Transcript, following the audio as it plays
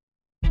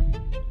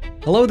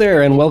Hello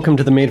there, and welcome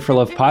to the Made for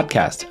Love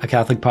podcast, a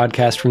Catholic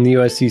podcast from the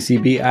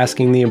USCCB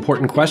asking the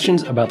important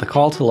questions about the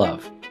call to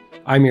love.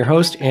 I'm your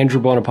host,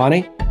 Andrew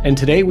Bonapane, and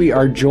today we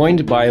are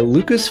joined by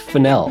Lucas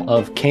Fennell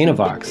of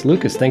Canavox.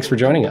 Lucas, thanks for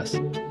joining us.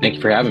 Thank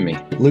you for having me.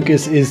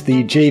 Lucas is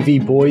the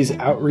JV Boys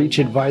Outreach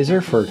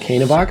Advisor for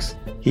Canavox.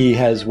 He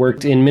has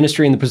worked in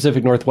ministry in the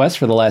Pacific Northwest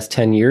for the last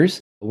 10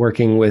 years,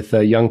 working with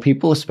young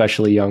people,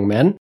 especially young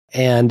men.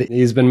 And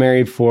he's been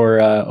married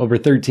for over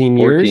 13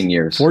 years. 14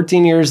 years.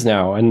 14 years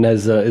now, and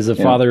is a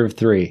father of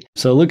three.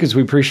 So, Lucas,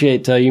 we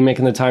appreciate you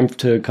making the time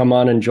to come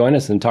on and join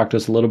us and talk to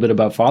us a little bit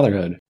about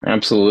fatherhood.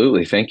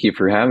 Absolutely. Thank you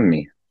for having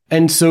me.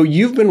 And so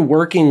you've been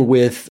working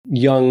with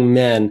young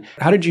men.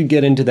 How did you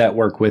get into that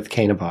work with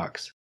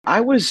Canavox?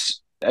 I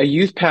was a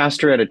youth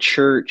pastor at a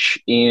church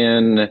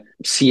in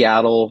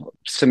Seattle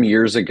some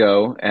years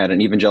ago at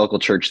an evangelical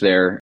church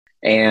there.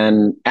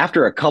 And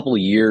after a couple of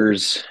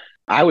years,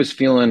 I was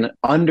feeling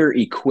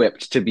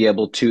under-equipped to be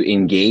able to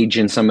engage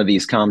in some of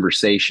these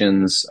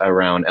conversations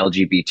around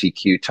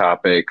LGBTQ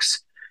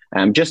topics,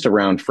 just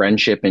around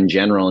friendship in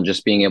general, and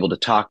just being able to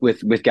talk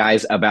with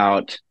guys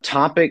about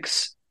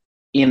topics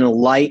in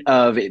light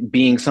of it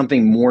being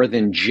something more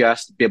than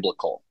just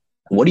biblical.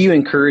 What do you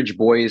encourage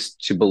boys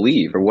to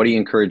believe, or what do you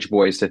encourage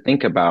boys to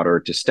think about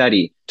or to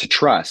study, to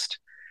trust?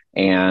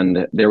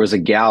 And there was a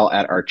gal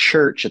at our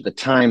church at the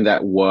time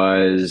that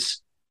was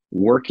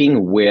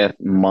working with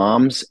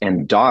moms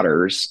and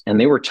daughters, and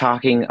they were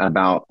talking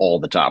about all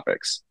the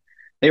topics.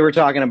 They were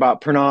talking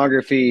about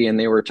pornography, and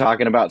they were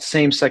talking about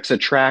same-sex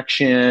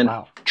attraction,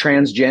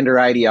 transgender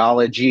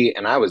ideology,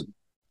 and I was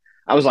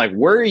like,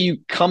 where are you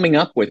coming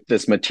up with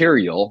this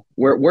material?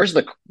 Where's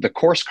the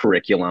course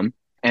curriculum?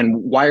 And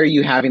why are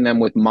you having them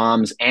with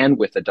moms and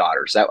with the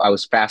daughters? I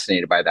was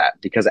fascinated by that,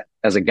 because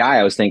as a guy,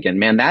 I was thinking,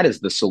 man, that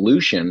is the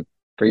solution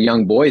for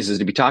young boys, is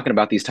to be talking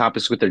about these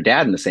topics with their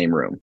dad in the same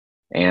room.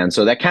 And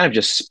so that kind of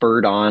just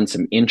spurred on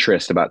some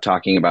interest about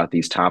talking about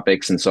these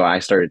topics. And so I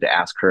started to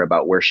ask her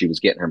about where she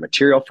was getting her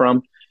material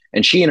from.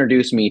 And she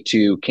introduced me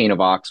to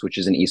Canavox, which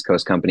is an East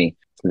Coast company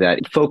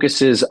that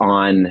focuses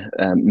on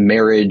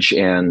marriage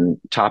and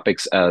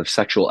topics of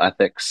sexual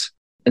ethics.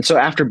 And so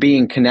after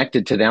being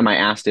connected to them, I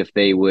asked if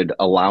they would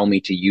allow me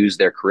to use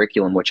their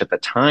curriculum, which at the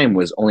time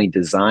was only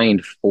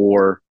designed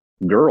for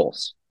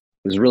girls.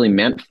 It was really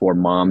meant for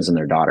moms and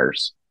their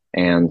daughters.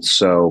 And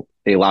so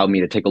they allowed me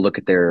to take a look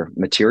at their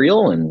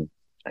material, and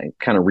I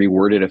kind of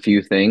reworded a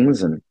few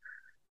things and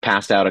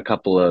passed out a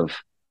couple of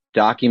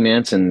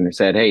documents and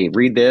said, hey,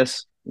 read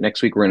this.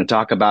 Next week, we're going to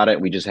talk about it.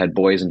 We just had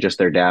boys and just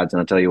their dads. And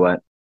I'll tell you what,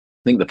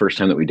 I think the first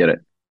time that we did it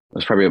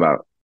was probably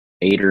about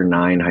 8 or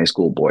 9 high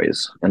school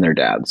boys and their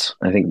dads.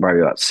 I think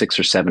probably about 6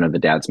 or 7 of the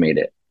dads made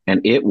it. And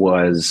it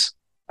was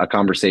a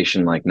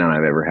conversation like none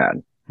I've ever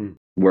had,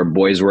 where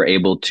boys were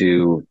able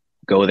to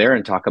go there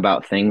and talk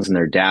about things, and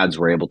their dads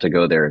were able to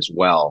go there as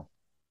well.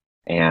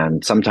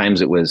 And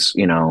sometimes it was,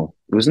 it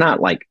was not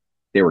like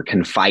they were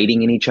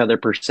confiding in each other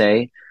per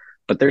se,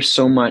 but there's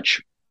so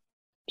much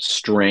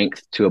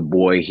strength to a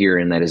boy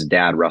hearing that his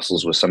dad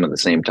wrestles with some of the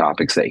same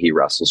topics that he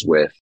wrestles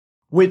with.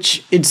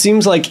 Which it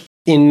seems like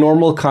in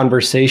normal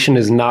conversation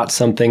is not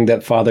something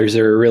that fathers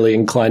are really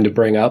inclined to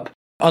bring up,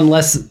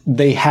 unless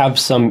they have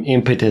some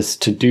impetus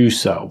to do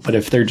so. But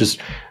if they're just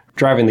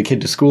driving the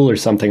kid to school or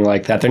something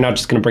like that, they're not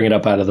just going to bring it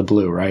up out of the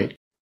blue, right?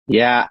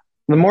 Yeah.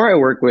 The more I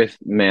work with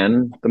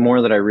men, the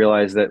more that I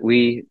realize that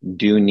we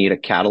do need a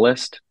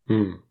catalyst,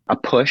 a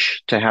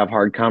push to have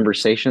hard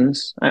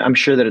conversations. I'm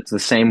sure that it's the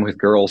same with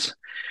girls.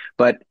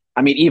 But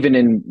I mean, even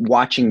in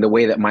watching the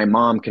way that my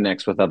mom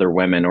connects with other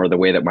women, or the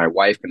way that my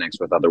wife connects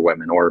with other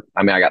women, or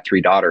I got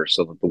 3 daughters,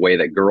 so that the way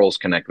that girls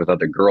connect with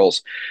other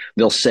girls,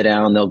 they'll sit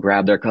down, they'll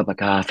grab their cup of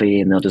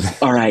coffee, and they'll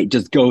just, all right,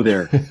 just go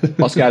there.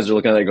 Most guys are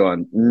looking at it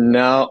going,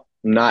 no,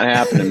 not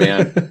happening,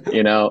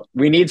 man.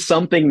 We need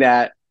something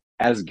that,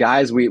 as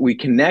guys, we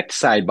connect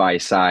side by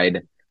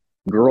side.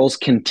 Girls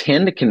can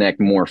tend to connect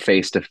more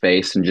face to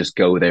face and just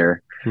go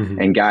there.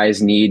 And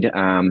guys need,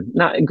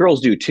 not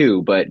girls do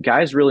too, but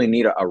guys really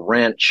need a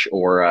wrench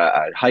or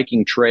a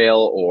hiking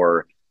trail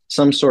or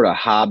some sort of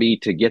hobby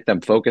to get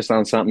them focused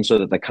on something, so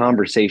that the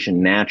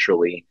conversation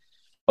naturally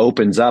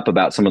opens up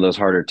about some of those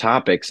harder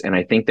topics. And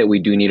I think that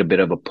we do need a bit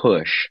of a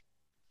push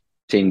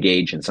to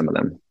engage in some of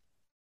them.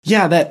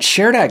 Yeah, that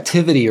shared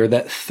activity, or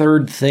that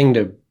third thing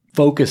to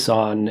focus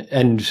on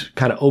and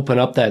kind of open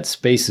up that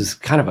space, is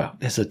kind of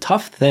it's a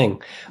tough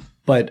thing.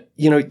 But,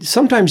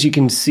 sometimes you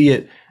can see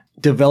it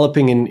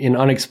developing in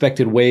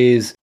unexpected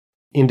ways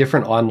in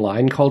different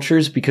online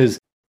cultures, because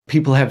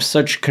people have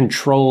such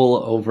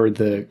control over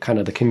the kind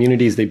of the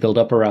communities they build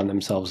up around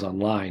themselves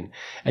online.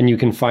 And you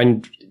can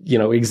find,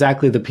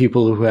 exactly the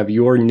people who have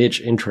your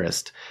niche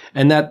interest.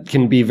 And that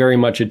can be very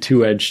much a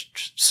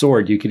two-edged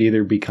sword. You could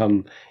either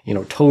become,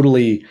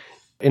 totally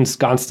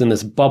ensconced in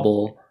this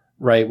bubble,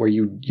 right, where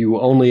you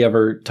only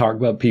ever talk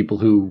about people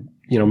who,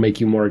 make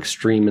you more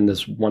extreme in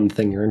this one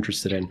thing you're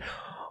interested in.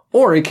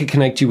 Or it could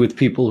connect you with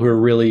people who are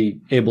really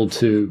able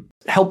to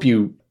help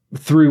you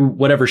through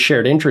whatever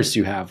shared interests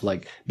you have,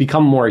 like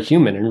become more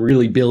human and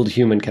really build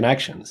human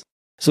connections.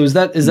 So is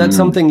that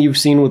something you've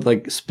seen with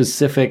like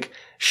specific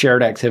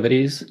shared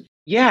activities?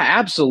 Yeah,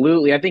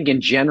 absolutely. I think in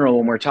general,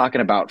 when we're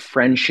talking about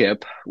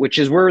friendship, which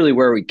is really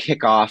where we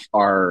kick off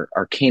our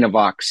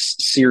Canavox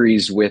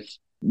series with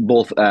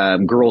both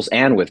girls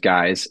and with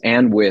guys,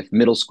 and with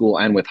middle school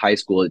and with high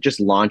school, it just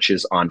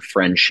launches on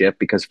friendship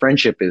because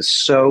friendship is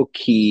so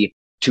key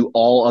to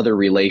all other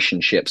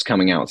relationships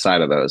coming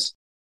outside of those.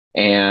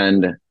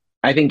 And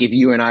I think if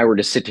you and I were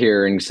to sit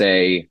here and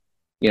say,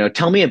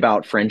 tell me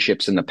about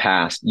friendships in the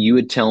past, you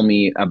would tell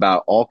me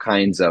about all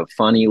kinds of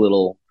funny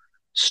little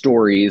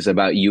stories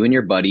about you and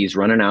your buddies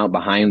running out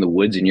behind the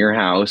woods in your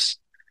house,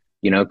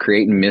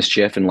 creating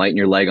mischief and lighting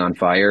your leg on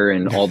fire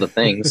and all the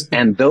things.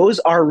 And those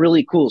are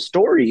really cool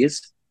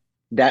stories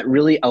that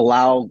really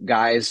allow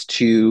guys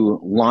to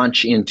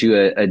launch into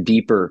a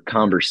deeper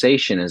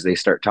conversation as they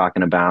start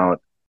talking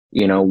about,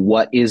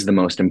 what is the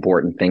most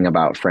important thing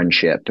about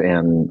friendship.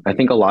 And I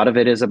think a lot of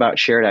it is about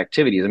shared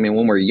activities. I mean,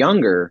 when we're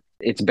younger,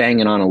 it's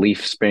banging on a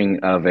leaf spring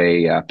of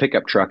a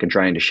pickup truck and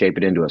trying to shape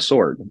it into a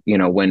sword.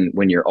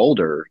 When you're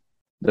older,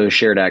 those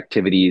shared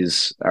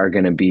activities are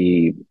going to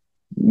be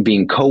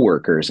being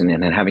coworkers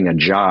and having a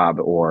job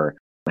or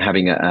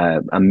having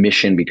a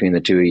mission between the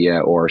two of you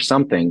or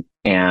something.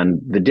 And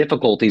the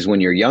difficulties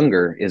when you're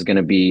younger is going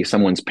to be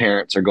someone's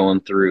parents are going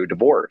through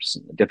divorce.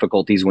 The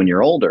difficulties when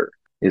you're older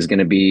is going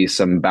to be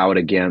some bout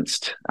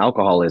against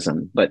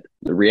alcoholism. But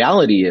the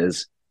reality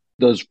is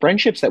those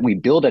friendships that we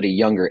build at a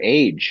younger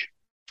age,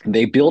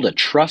 they build a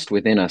trust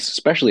within us,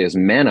 especially as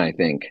men, I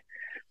think,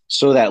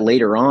 so that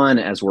later on,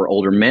 as we're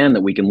older men,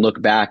 that we can look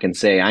back and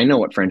say, I know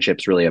what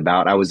friendship's really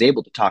about. I was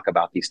able to talk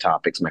about these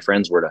topics. My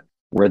friends were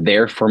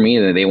there for me.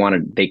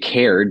 They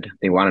cared.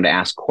 They wanted to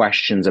ask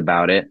questions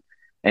about it.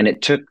 And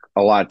it took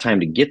a lot of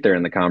time to get there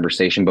in the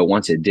conversation. But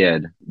once it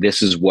did,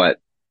 this is what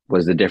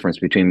was the difference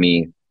between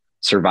me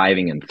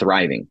surviving and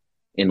thriving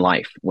in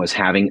life, was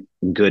having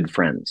good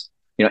friends.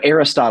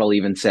 Aristotle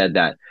even said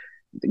that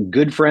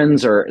good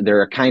friends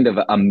they're a kind of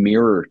a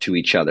mirror to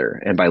each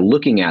other. And by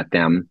looking at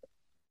them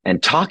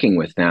and talking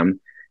with them,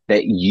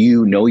 that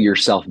you know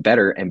yourself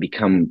better and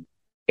become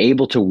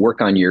able to work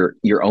on your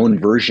own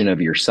version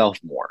of yourself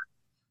more,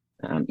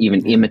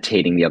 even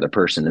imitating the other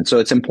person. And so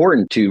it's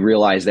important to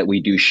realize that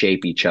we do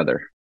shape each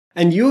other.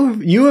 And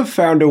you have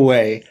found a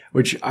way,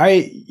 which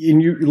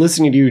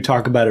listening to you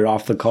talk about it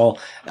off the call,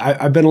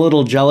 I've been a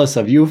little jealous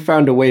of. You have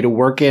found a way to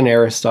work in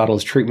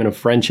Aristotle's treatment of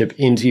friendship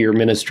into your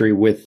ministry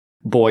with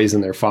boys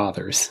and their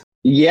fathers.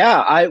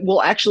 Yeah,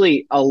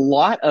 actually, a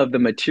lot of the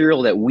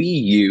material that we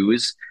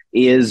use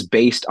is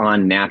based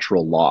on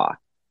natural law.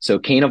 So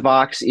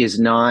Canavox is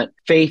not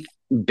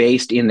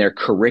faith-based in their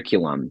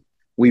curriculum.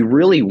 We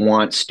really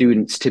want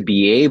students to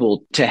be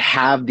able to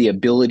have the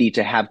ability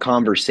to have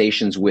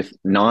conversations with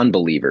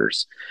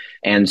non-believers.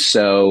 And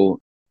so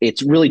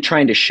it's really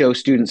trying to show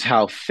students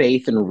how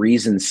faith and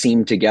reason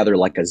seam together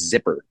like a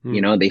zipper.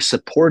 They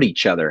support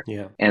each other.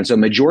 Yeah. And so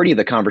majority of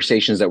the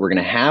conversations that we're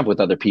going to have with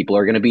other people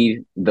are going to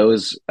be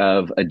those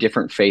of a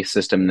different faith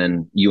system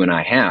than you and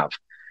I have.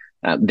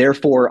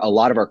 Therefore, a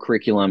lot of our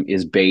curriculum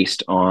is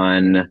based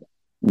on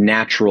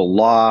natural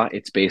law.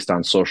 It's based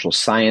on social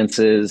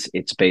sciences.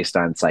 It's based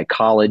on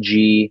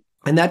psychology.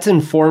 And that's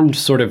informed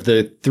sort of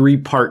the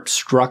 3-part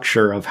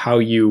structure of how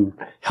you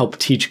help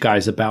teach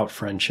guys about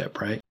friendship,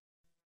 right?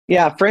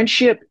 Yeah,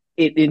 friendship,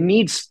 it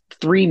needs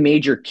 3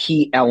 major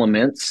key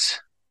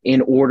elements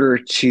in order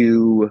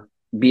to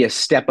be a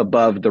step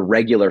above the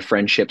regular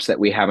friendships that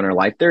we have in our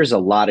life. There's a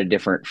lot of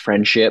different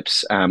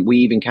friendships. We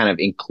even kind of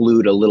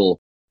include a little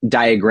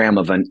diagram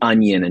of an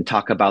onion and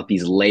talk about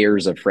these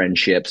layers of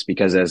friendships,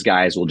 because as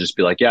guys we'll just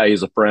be like, yeah,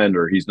 he's a friend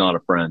or he's not a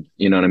friend.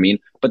 You know what I mean?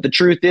 But the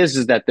truth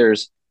is that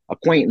there's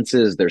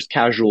acquaintances, there's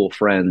casual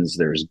friends,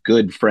 there's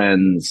good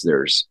friends,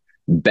 there's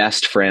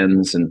best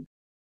friends. And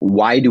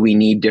why do we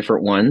need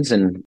different ones?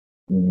 And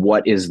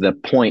what is the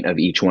point of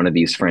each one of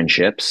these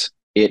friendships?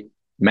 It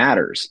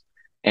matters.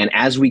 And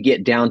as we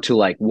get down to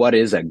like, what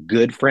is a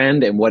good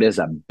friend and what is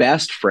a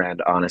best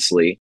friend,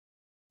 honestly,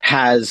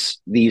 has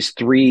these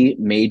 3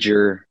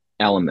 major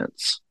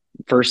elements.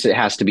 First, it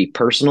has to be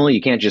personal.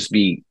 You can't just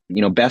be,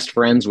 best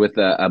friends with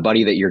a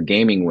buddy that you're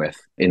gaming with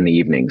in the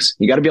evenings.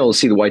 You got to be able to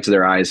see the whites of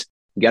their eyes.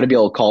 You got to be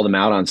able to call them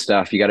out on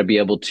stuff. You got to be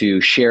able to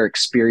share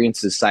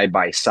experiences side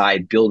by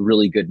side, build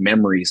really good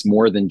memories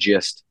more than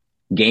just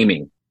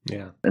gaming.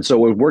 Yeah. And so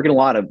we're working a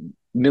lot of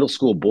middle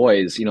school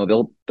boys,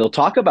 they'll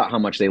talk about how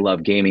much they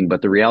love gaming,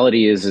 but the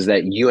reality is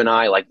that you and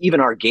I, like even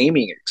our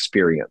gaming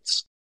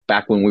experience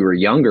back when we were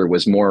younger,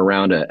 was more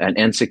around an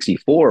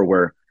N64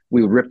 where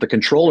we would rip the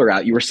controller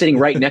out. You were sitting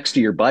right next to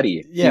your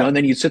buddy, and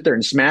then you'd sit there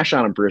and smash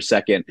on him for a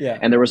second. Yeah.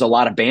 And there was a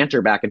lot of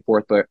banter back and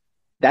forth, but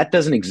that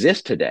doesn't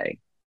exist today.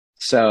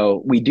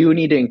 So we do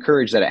need to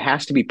encourage that it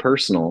has to be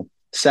personal.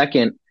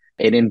 Second,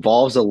 it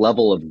involves a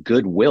level of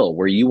goodwill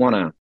where you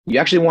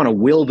actually want to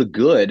will the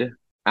good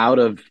out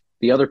of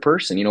the other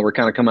person. We're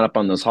kind of coming up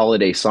on those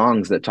holiday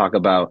songs that talk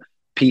about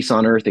peace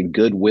on earth and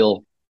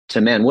goodwill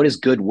to men. What is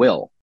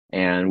goodwill?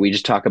 And we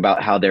just talk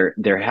about how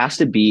there has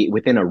to be,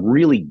 within a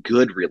really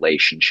good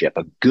relationship,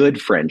 a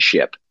good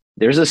friendship,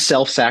 there's a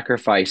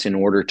self-sacrifice in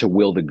order to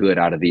will the good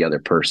out of the other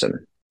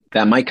person.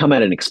 That might come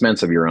at an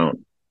expense of your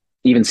own.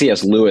 Even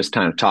C.S. Lewis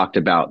kind of talked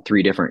about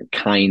three different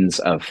kinds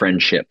of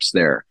friendships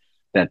there,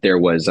 that there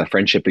was a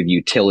friendship of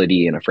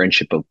utility and a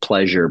friendship of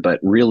pleasure, but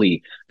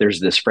really there's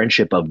this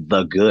friendship of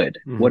the good.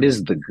 Mm-hmm. What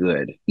is the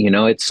good?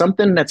 It's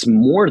something that's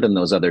more than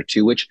those other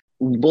two, which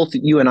both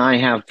you and I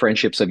have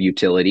friendships of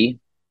utility.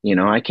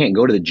 I can't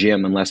go to the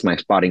gym unless my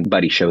spotting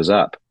buddy shows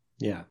up.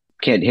 Yeah.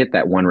 Can't hit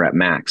that 1 rep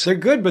max. They're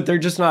good, but they're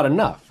just not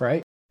enough,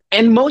 right?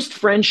 And most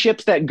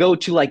friendships that go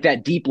to like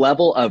that deep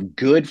level of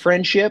good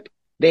friendship,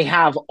 they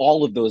have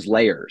all of those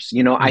layers.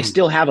 I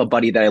still have a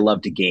buddy that I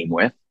love to game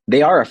with.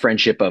 They are a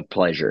friendship of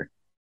pleasure.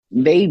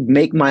 They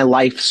make my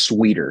life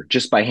sweeter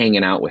just by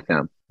hanging out with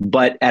them.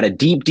 But at a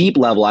deep, deep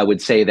level, I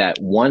would say that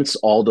once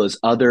all those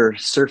other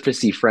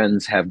surfacey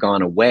friends have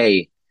gone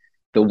away,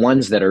 the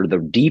ones that are the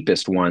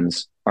deepest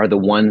ones are the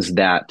ones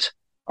that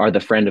are the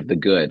friend of the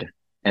good.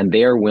 And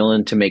they are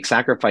willing to make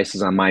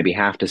sacrifices on my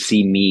behalf to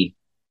see me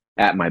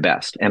at my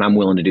best. And I'm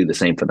willing to do the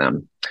same for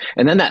them.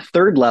 And then that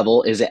third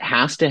level is it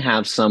has to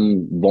have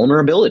some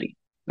vulnerability.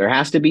 There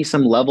has to be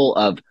some level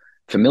of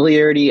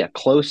familiarity, a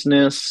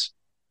closeness,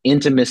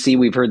 intimacy.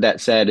 We've heard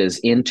that said is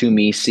into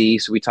me, see.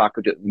 So we talk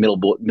to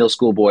middle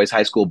school boys,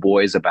 high school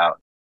boys about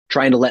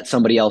trying to let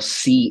somebody else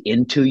see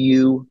into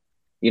you,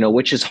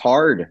 which is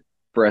hard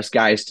for us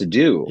guys to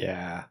do.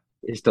 Yeah.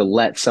 Is to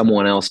let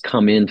someone else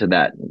come into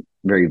that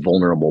very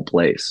vulnerable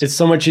place. It's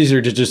so much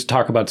easier to just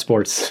talk about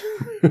sports.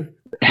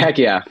 Heck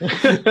yeah.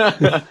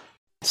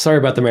 Sorry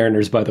about the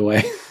Mariners, by the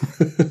way.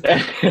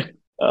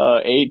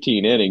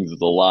 18 innings is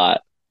a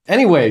lot.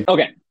 Anyway.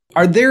 Okay.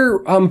 Are there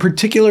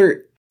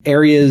particular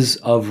areas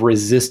of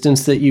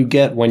resistance that you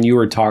get when you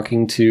are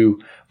talking to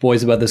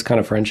boys about this kind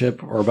of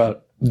friendship or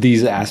about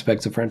these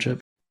aspects of friendship?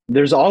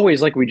 There's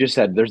always, like we just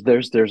said,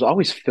 there's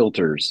always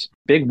filters,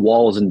 big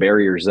walls and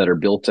barriers that are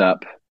built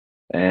up.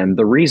 And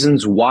the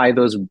reasons why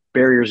those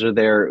barriers are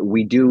there,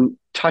 we do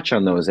touch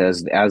on those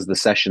as the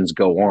sessions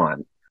go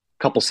on.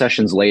 A couple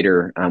sessions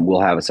later,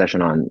 we'll have a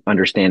session on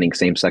understanding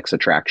same-sex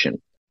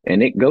attraction.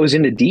 And it goes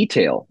into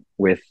detail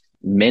with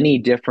many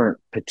different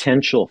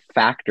potential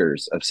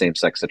factors of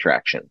same-sex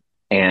attraction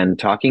and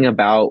talking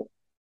about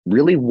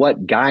really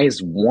what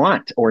guys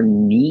want or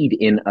need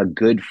in a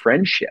good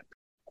friendship.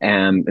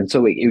 And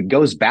so it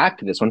goes back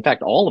to this one. In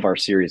fact, all of our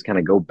series kind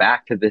of go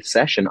back to this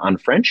session on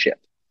friendship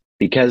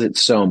because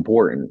it's so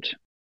important.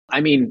 I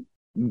mean,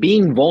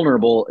 being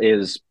vulnerable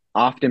is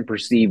often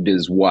perceived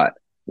as what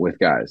with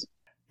guys?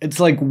 It's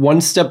like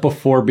one step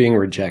before being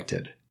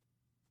rejected.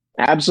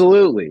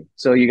 Absolutely.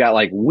 So you got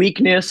like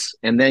weakness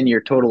and then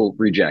your total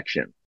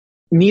rejection.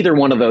 Neither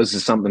one of those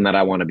is something that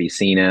I want to be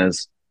seen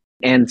as.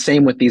 And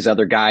same with these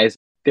other guys.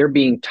 They're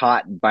being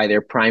taught by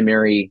their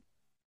primary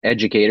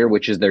educator,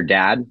 which is their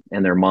dad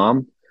and their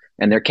mom,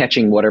 and they're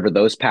catching whatever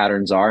those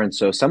patterns are. And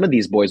so some of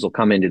these boys will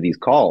come into these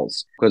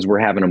calls because we're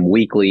having them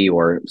weekly,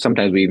 or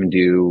sometimes we even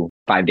do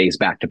 5 days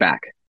back to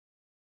back.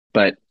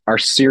 But our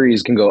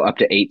series can go up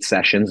to 8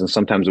 sessions, and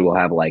sometimes we'll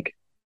have like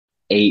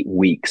 8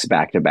 weeks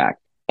back to back.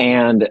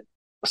 And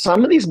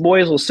some of these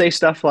boys will say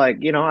stuff like,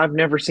 I've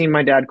never seen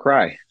my dad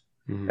cry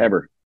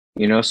ever,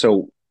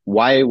 so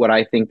why would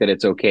I think that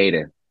it's okay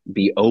to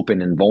be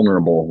open and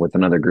vulnerable with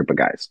another group of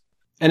guys?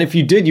 And if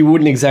you did, you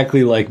wouldn't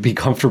exactly be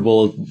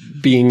comfortable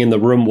being in the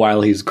room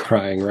while he's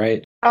crying,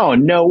 right? Oh,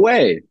 no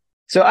way.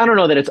 So I don't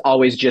know that it's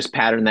always just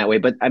patterned that way,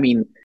 but I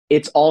mean,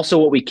 it's also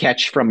what we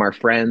catch from our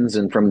friends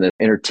and from the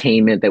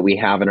entertainment that we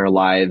have in our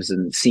lives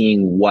and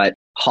seeing what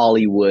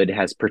Hollywood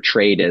has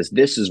portrayed as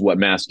this is what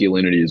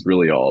masculinity is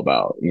really all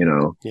about.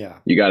 Yeah.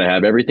 You got to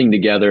have everything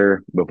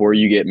together before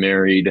you get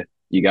married.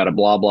 You got to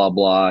blah, blah,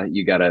 blah.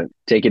 You got to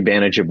take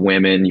advantage of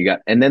women.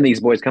 And then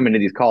these boys come into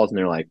these calls and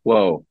they're like,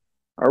 whoa,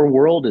 our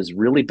world is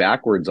really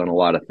backwards on a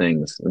lot of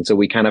things. And so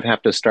we kind of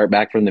have to start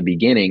back from the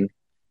beginning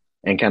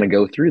and kind of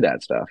go through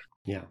that stuff.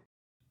 Yeah.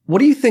 What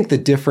do you think the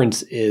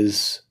difference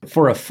is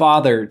for a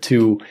father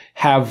to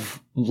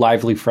have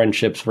lively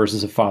friendships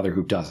versus a father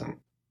who doesn't?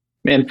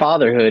 Man,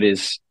 fatherhood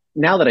is,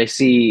 now that I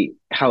see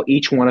how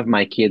each one of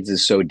my kids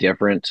is so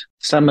different,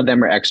 some of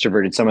them are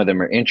extroverted, some of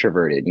them are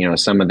introverted.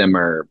 Some of them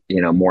are,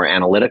 more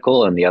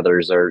analytical, and the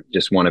others are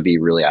just want to be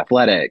really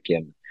athletic.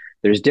 And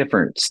there's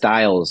different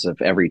styles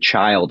of every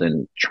child,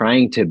 and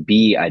trying to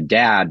be a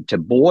dad to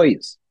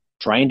boys,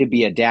 trying to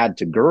be a dad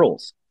to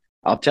girls.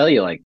 I'll tell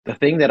you, the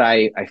thing that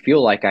I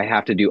feel like I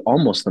have to do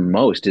almost the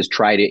most is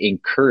try to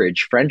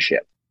encourage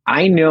friendship.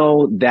 I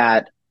know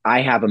that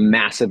I have a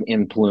massive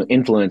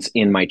influence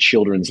in my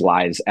children's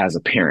lives as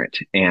a parent,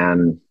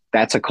 and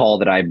that's a call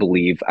that I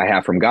believe I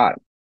have from God.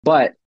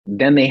 But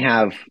then they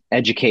have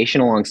education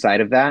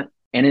alongside of that.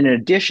 And in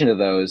addition to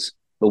those,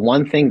 the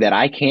one thing that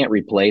I can't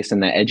replace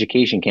and that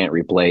education can't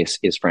replace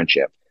is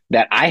friendship.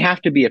 That I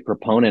have to be a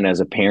proponent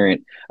as a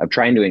parent of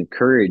trying to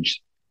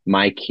encourage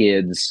my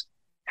kids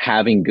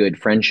having good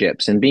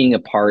friendships and being a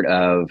part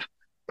of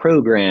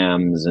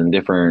programs and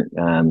different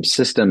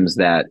systems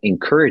that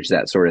encourage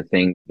that sort of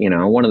thing.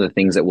 One of the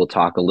things that we'll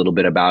talk a little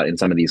bit about in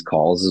some of these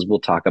calls is we'll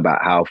talk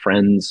about how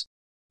friends,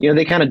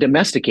 they kind of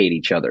domesticate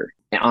each other.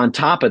 On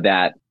top of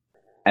that,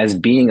 as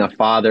being a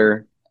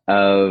father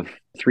of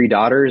three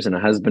daughters and a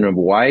husband and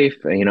wife,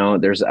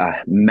 there's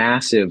a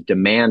massive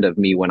demand of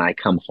me when I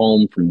come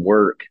home from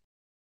work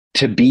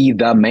to be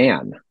the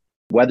man,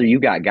 whether you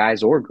got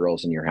guys or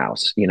girls in your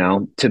house,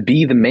 to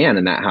be the man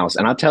in that house.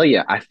 And I'll tell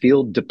you, I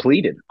feel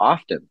depleted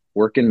often,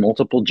 working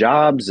multiple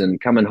jobs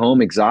and coming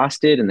home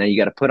exhausted. And then you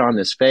got to put on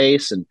this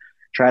face and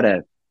try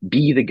to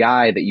be the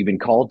guy that you've been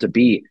called to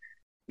be.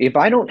 If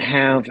I don't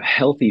have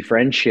healthy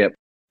friendship,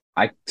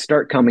 I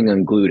start coming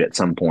unglued at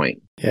some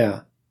point.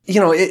 Yeah.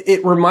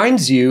 It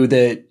reminds you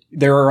that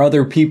there are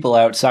other people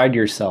outside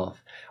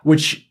yourself,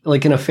 which,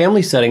 like in a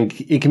family setting,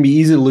 it can be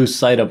easy to lose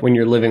sight of when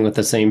you're living with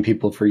the same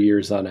people for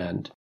years on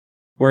end.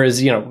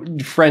 Whereas,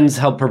 friends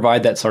help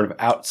provide that sort of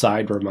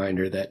outside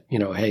reminder that,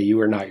 hey,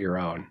 you are not your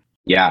own.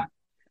 Yeah.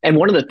 And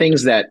one of the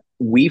things that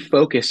we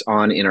focus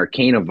on in our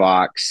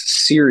Canavox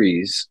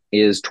series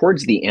is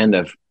towards the end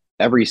of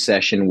every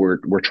session,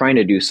 we're trying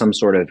to do some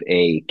sort of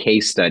a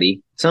case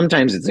study.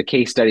 Sometimes it's a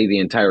case study the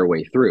entire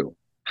way through.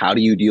 How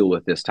do you deal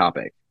with this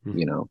topic?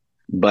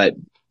 But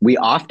we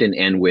often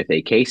end with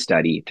a case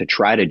study to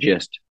try to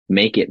just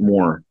make it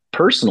more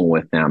personal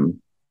with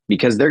them,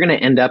 because they're going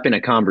to end up in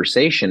a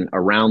conversation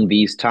around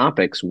these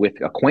topics with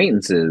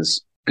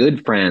acquaintances,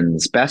 good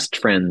friends, best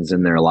friends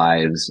in their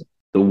lives.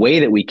 The way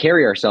that we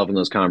carry ourselves in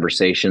those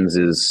conversations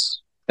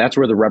that's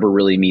where the rubber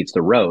really meets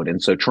the road.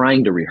 And so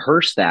trying to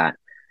rehearse that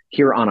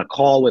here on a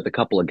call with a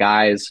couple of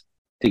guys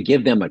to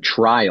give them a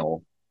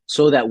trial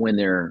so that when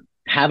they're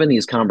having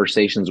these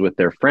conversations with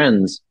their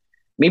friends,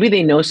 maybe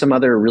they know some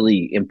other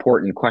really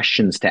important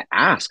questions to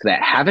ask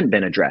that haven't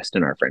been addressed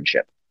in our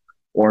friendship.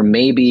 Or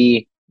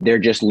maybe they're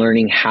just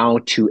learning how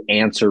to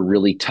answer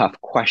really tough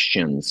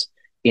questions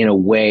in a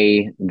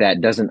way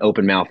that doesn't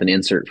open mouth and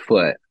insert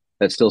foot,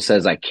 that still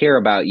says, I care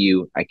about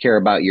you. I care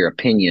about your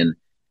opinion.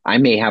 I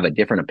may have a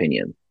different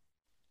opinion.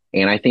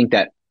 And I think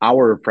that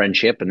our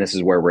friendship, and this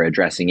is where we're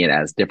addressing it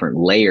as different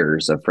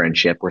layers of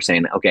friendship, we're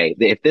saying, okay,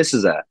 if this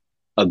is a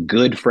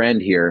good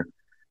friend here,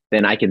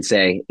 then I can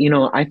say,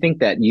 I think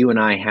that you and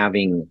I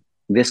having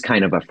this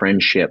kind of a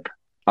friendship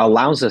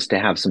allows us to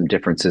have some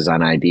differences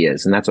on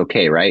ideas. And that's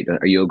okay, right?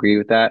 Are you agree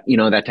with that?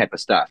 That type of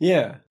stuff.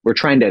 Yeah. We're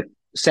trying to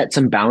set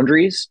some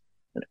boundaries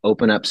and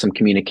open up some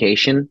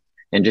communication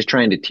and just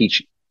trying to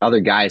teach other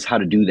guys how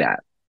to do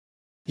that.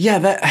 Yeah,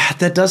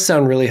 that does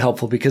sound really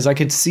helpful, because I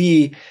could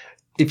see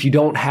if you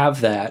don't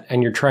have that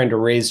and you're trying to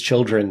raise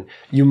children,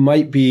 you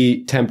might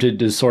be tempted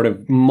to sort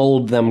of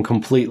mold them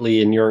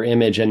completely in your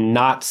image and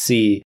not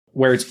see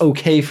where it's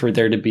okay for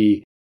there to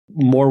be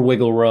more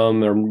wiggle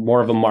room or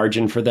more of a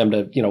margin for them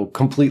to,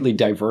 completely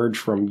diverge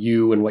from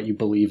you and what you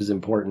believe is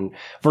important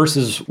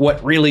versus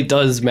what really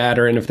does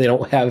matter. And if they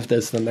don't have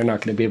this, then they're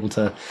not going to be able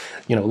to,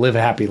 live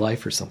a happy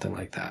life or something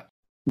like that.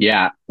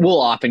 Yeah.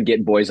 We'll often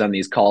get boys on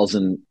these calls,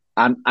 and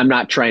I'm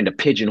not trying to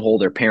pigeonhole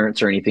their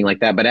parents or anything like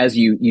that. But as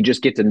you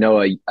just get to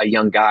know a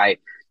young guy,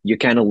 you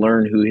kind of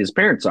learn who his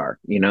parents are,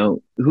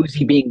 who's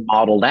he being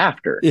modeled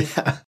after?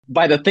 Yeah.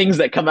 By the things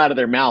that come out of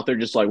their mouth, they're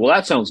just like, well,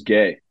 that sounds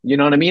gay. You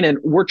know what I mean? And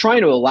we're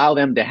trying to allow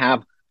them to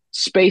have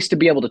space to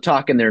be able to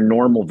talk in their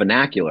normal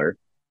vernacular.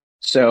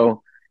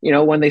 So,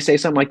 when they say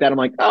something like that, I'm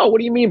like, oh, what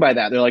do you mean by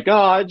that? They're like, oh,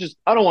 I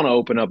don't want to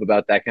open up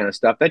about that kind of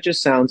stuff. That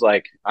just sounds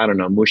like, I don't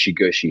know, mushy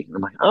gushy. And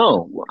I'm like,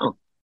 oh, wow.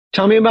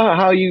 Tell me about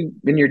how you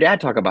and your dad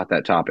talk about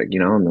that topic,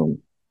 and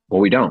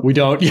well, we don't. We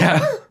don't. Yeah.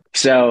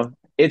 So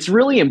it's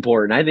really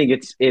important. I think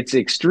it's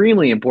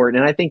extremely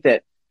important. And I think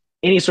that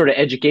any sort of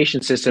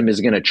education system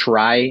is going to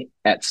try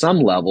at some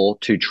level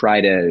to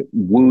try to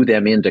woo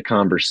them into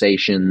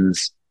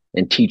conversations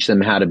and teach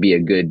them how to be a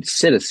good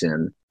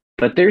citizen.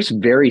 But there's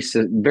very,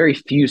 very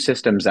few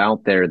systems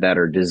out there that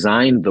are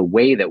designed the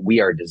way that we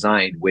are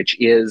designed, which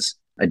is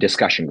a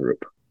discussion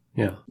group.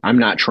 Yeah. I'm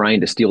not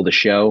trying to steal the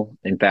show.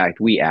 In fact,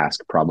 we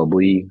ask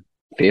probably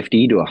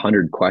 50 to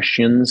 100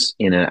 questions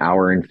in an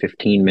hour and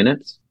 15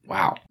 minutes.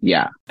 Wow.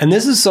 Yeah. And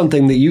this is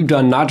something that you've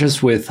done not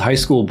just with high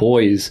school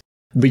boys,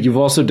 but you've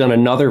also done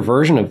another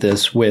version of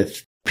this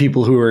with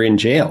people who are in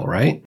jail,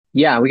 right?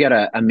 Yeah, we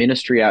got a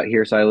ministry out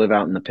here. So I live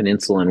out in the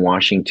peninsula in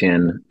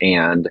Washington,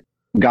 and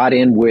got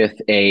in with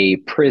a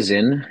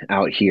prison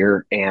out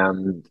here.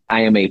 And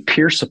I am a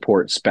peer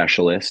support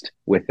specialist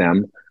with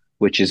them,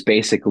 which is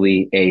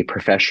basically a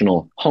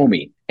professional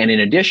homie. And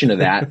in addition to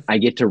that, I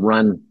get to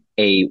run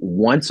a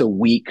once a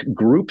week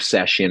group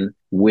session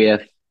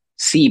with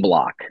C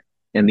Block.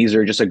 And these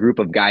are just a group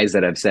of guys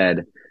that have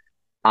said,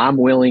 I'm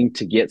willing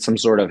to get some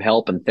sort of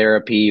help and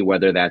therapy,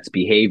 whether that's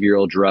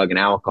behavioral, drug and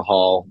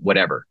alcohol,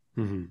 whatever.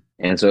 Mm-hmm.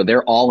 And so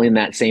they're all in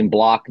that same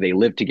block. They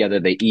live together,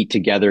 they eat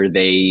together,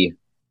 they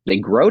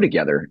grow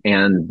together,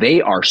 and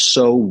they are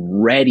so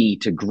ready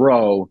to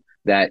grow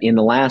that in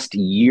the last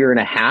year and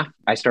a half,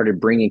 I started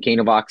bringing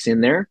Canavox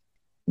in there.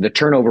 The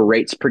turnover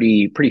rate's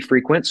pretty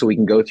frequent, so we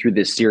can go through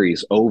this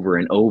series over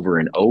and over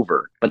and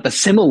over. But the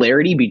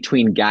similarity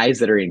between guys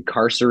that are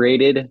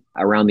incarcerated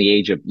around the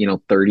age of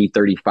 30,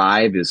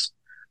 35 is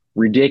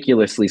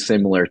ridiculously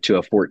similar to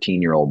a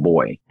 14-year-old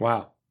boy.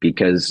 Wow.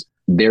 Because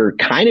they're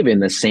kind of in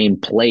the same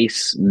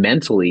place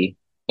mentally,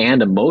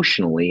 and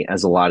emotionally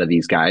as a lot of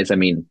these guys. I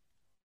mean,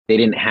 they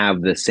didn't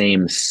have the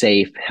same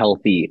safe,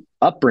 healthy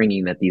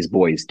upbringing that these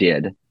boys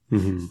did,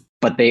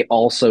 but they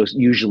also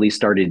usually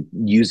started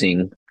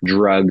using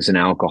drugs and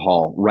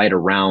alcohol right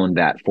around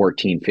that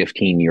 14,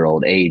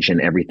 15-year-old age,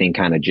 and everything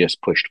kind of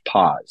just pushed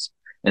pause.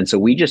 And so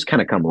we just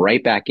kind of come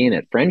right back in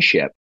at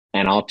friendship.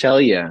 And I'll tell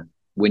you,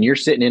 when you're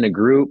sitting in a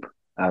group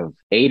of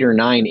 8 or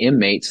 9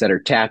 inmates that are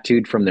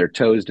tattooed from their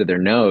toes to their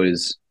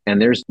nose, and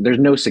there's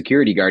no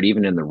security guard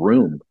even in the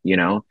room, you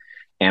know,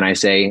 and I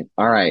say,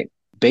 all right,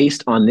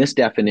 based on this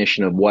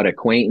definition of what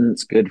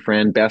acquaintance, good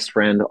friend, best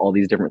friend, all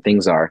these different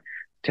things are,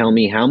 tell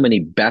me how many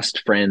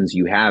best friends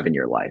you have in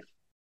your life.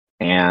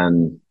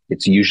 And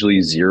it's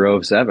usually 0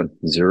 of 7,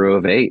 0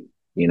 of 8.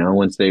 You know,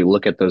 once they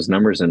look at those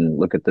numbers and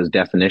look at those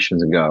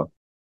definitions and go,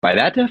 by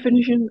that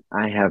definition,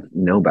 I have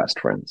no best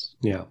friends.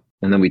 Yeah.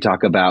 And then we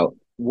talk about,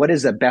 what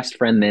is a best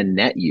friend then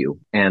net you?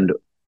 And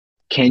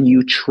can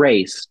you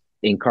trace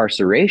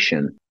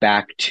incarceration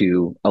back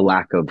to a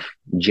lack of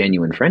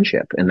genuine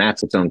friendship? And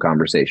that's its own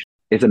conversation.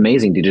 It's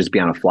amazing to just be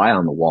on a fly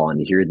on the wall and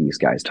to hear these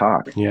guys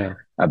talk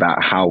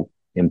about how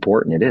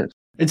important it is.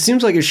 It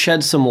seems like it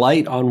sheds some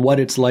light on what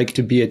it's like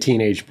to be a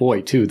teenage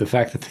boy, too. The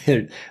fact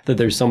that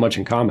there's so much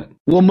in common.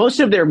 Well, most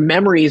of their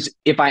memories,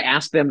 if I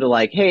ask them to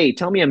like, hey,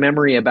 tell me a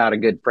memory about a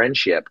good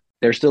friendship,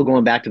 they're still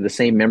going back to the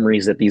same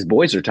memories that these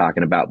boys are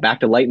talking about,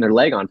 back to lighting their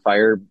leg on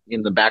fire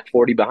in the back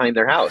 40 behind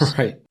their house.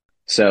 Right.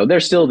 So they're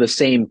still the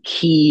same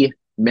key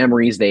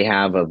memories they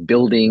have of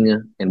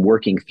building and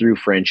working through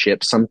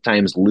friendships,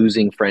 sometimes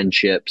losing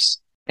friendships,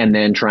 and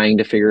then trying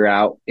to figure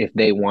out if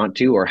they want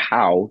to or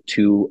how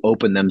to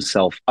open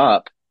themselves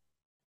up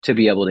to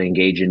be able to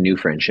engage in new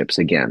friendships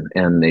again.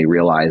 And they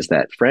realize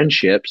that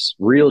friendships,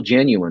 real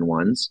genuine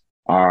ones,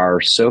 are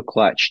so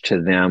clutch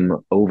to them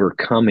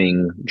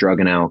overcoming drug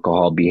and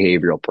alcohol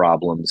behavioral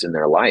problems in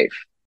their life,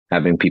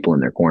 having people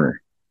in their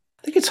corner.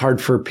 I think it's hard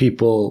for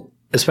people,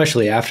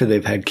 especially after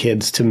they've had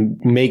kids, to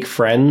make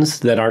friends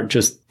that aren't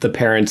just the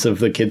parents of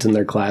the kids in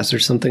their class or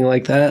something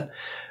like that.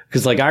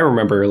 Because like I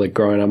remember like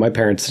growing up, my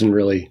parents didn't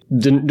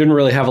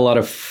really have a lot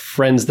of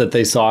friends that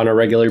they saw on a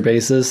regular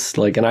basis.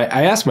 Like, and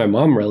I asked my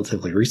mom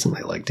relatively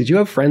recently, like, did you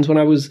have friends when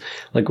I was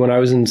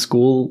in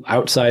school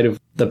outside of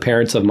the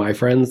parents of my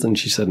friends? And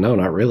she said, no,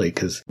 not really.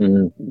 Because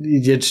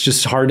it's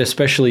just hard,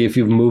 especially if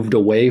you've moved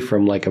away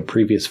from like a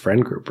previous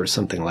friend group or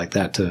something like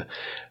that, to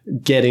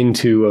get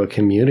into a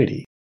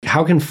community.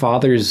 How can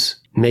fathers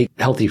make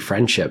healthy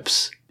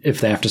friendships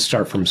if they have to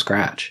start from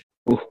scratch?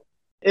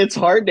 It's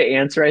hard to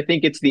answer. I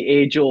think it's the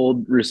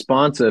age-old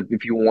response of,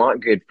 if you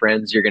want good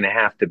friends, you're going to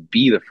have to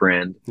be the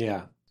friend.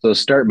 Yeah. So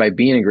start by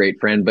being a great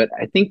friend. But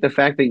I think the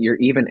fact that you're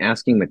even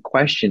asking the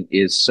question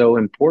is so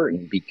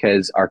important,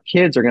 because our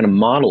kids are going to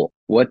model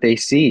what they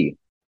see.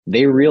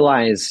 They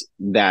realize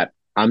that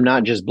I'm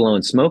not just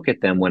blowing smoke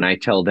at them when I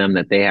tell them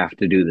that they have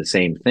to do the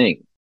same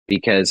thing.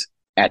 Because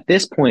at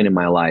this point in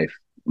my life,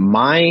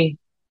 my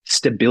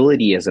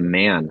stability as a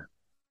man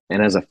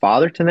and as a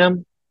father to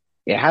them,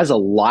 it has a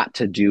lot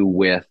to do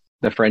with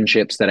the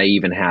friendships that I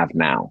even have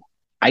now.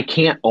 I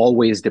can't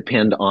always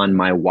depend on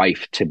my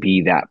wife to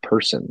be that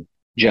person,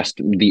 just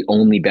the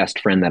only best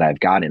friend that I've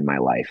got in my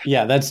life.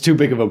 Yeah, that's too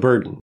big of a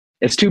burden.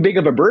 It's too big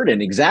of a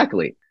burden,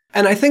 exactly.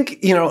 And I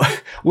think, you know,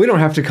 we don't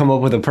have to come up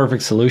with a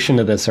perfect solution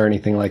to this or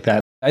anything like that.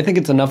 I think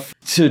it's enough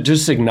to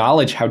just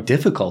acknowledge how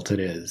difficult it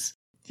is.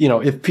 You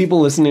know, if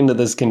people listening to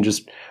this can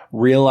just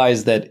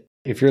realize that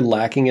if you're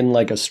lacking in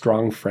like a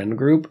strong friend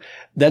group,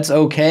 that's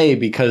okay,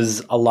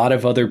 because a lot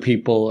of other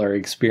people are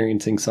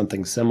experiencing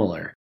something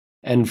similar.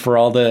 And for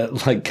all the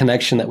like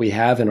connection that we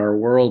have in our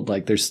world,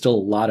 like there's still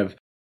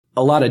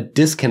a lot of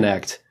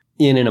disconnect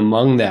in and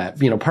among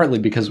that, you know, partly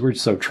because we're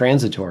so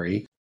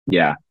transitory.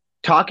 Yeah.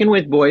 Talking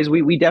with boys,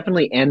 we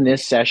definitely end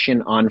this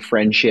session on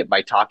friendship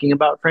by talking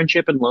about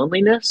friendship and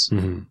loneliness.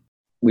 Mm-hmm.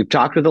 We've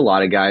talked with a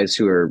lot of guys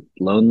who are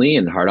lonely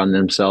and hard on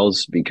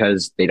themselves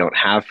because they don't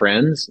have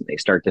friends. They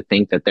start to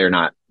think that they're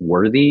not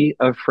worthy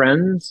of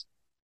friends.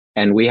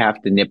 And we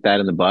have to nip that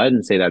in the bud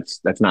and say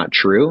that's not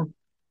true.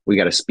 We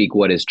got to speak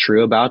what is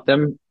true about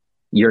them.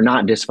 You're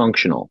not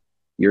dysfunctional.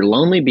 You're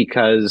lonely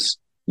because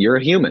you're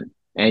a human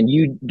and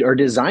you are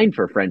designed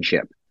for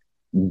friendship.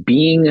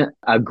 Being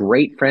a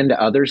great friend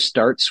to others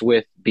starts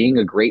with being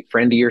a great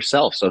friend to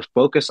yourself. So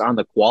focus on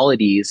the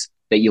qualities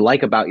that you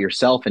like about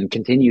yourself and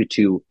continue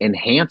to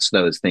enhance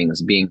those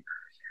things, being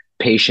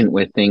patient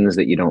with things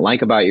that you don't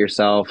like about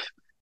yourself.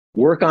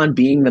 Work on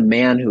being the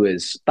man who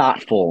is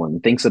thoughtful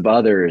and thinks of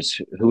others,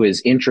 who is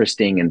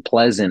interesting and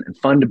pleasant and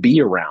fun to be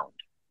around.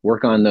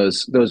 Work on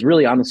those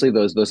really, honestly,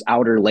 those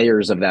outer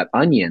layers of that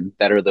onion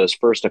that are those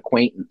first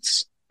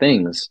acquaintance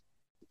things,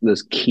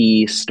 those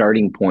key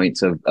starting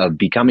points of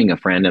becoming a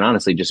friend and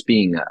honestly just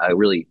being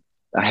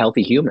a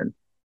healthy human.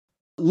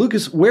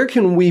 Lucas, where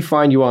can we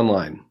find you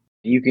online?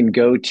 You can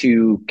go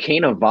to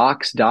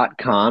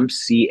canavox.com,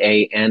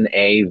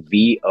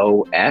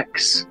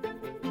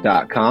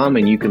 canavox.com,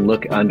 and you can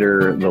look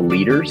under the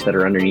leaders that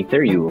are underneath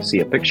there. You will see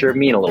a picture of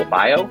me and a little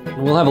bio.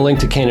 We'll have a link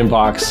to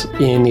Canavox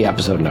in the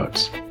episode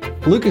notes.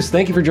 Lucas,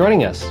 thank you for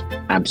joining us.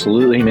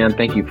 Absolutely, man.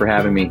 Thank you for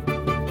having me.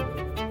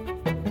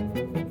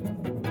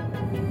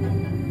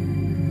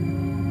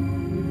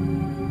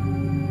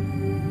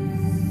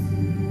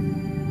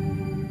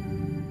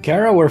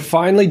 Kara, we're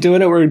finally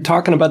doing it. We're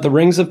talking about the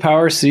Rings of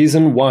Power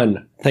Season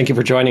 1. Thank you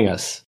for joining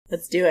us.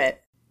 Let's do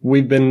it.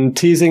 We've been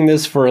teasing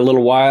this for a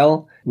little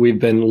while. We've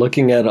been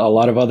looking at a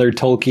lot of other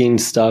Tolkien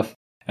stuff.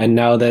 And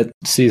now that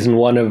Season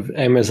 1 of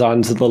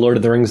Amazon's The Lord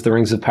of the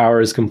Rings of Power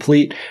is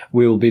complete,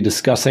 we will be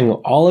discussing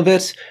all of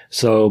it.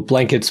 So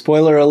blanket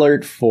spoiler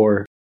alert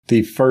for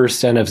the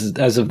first, and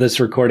as of this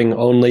recording,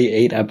 only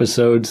 8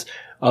 episodes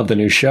of the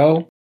new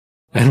show.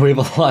 And we have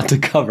a lot to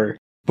cover.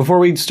 Before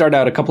we start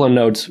out, a couple of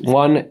notes.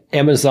 One,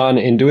 Amazon,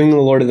 in doing the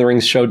Lord of the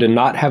Rings show, did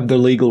not have the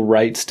legal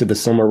rights to the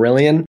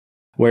Silmarillion,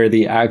 where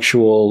the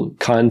actual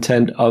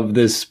content of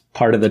this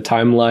part of the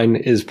timeline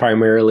is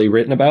primarily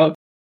written about.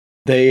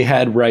 They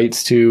had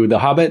rights to The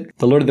Hobbit,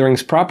 The Lord of the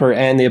Rings proper,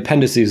 and the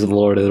appendices of The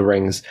Lord of the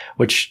Rings,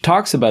 which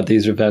talks about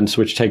these events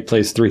which take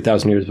place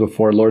 3,000 years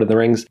before Lord of the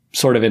Rings,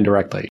 sort of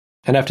indirectly,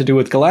 and have to do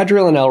with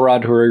Galadriel and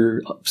Elrond, who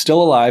are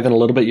still alive and a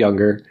little bit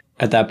younger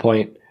at that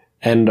point,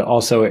 and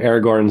also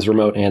Aragorn's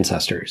remote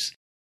ancestors.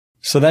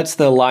 So that's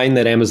the line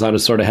that Amazon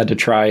has sort of had to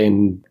try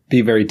and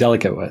be very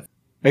delicate with.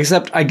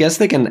 Except, I guess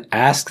they can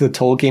ask the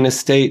Tolkien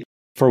estate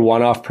for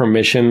one-off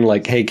permission,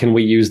 like, hey, can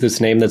we use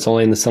this name that's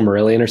only in the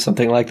Silmarillion or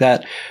something like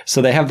that?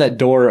 So they have that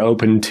door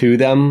open to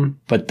them,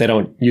 but they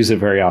don't use it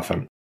very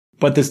often.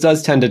 But this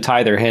does tend to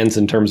tie their hands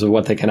in terms of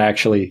what they can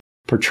actually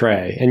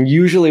portray. And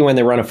usually when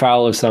they run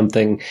afoul of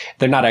something,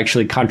 they're not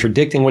actually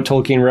contradicting what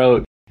Tolkien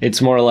wrote.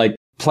 It's more like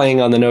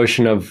playing on the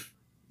notion of,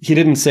 he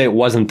didn't say it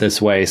wasn't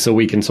this way, so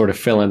we can sort of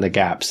fill in the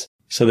gaps.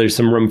 So there's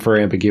some room for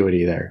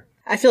ambiguity there.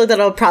 I feel like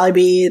that'll probably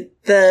be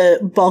the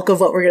bulk of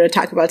what we're going to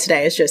talk about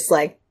today, is just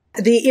like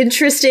the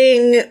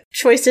interesting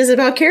choices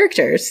about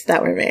characters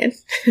that were made.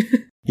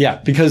 Yeah,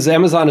 because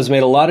Amazon has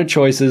made a lot of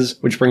choices,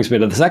 which brings me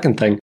to the second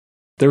thing.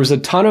 There was a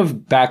ton of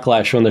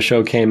backlash when the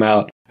show came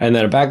out, and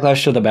then a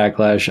backlash to the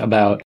backlash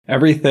about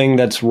everything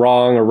that's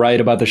wrong or right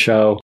about the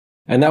show.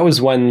 And that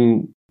was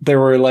when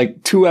there were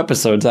like 2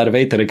 episodes out of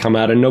 8 that had come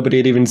out, and nobody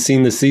had even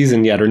seen the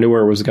season yet or knew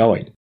where it was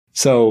going.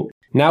 So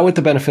now with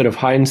the benefit of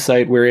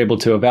hindsight, we're able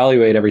to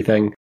evaluate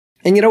everything.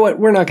 And you know what?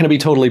 We're not going to be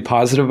totally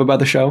positive about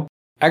the show.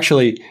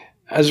 Actually,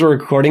 as we're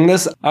recording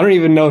this, I don't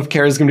even know if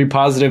Kara's going to be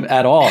positive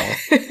at all.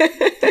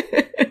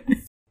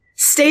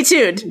 Stay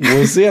tuned.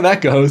 We'll see how that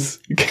goes.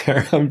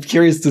 Kara, I'm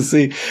curious to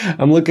see.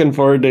 I'm looking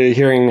forward to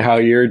hearing how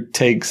your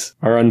takes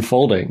are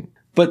unfolding.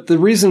 But the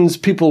reasons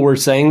people were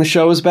saying the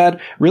show is bad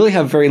really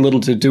have very little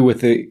to do with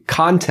the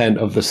content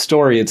of the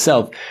story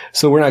itself.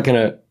 So we're not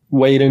going to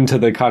wade into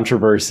the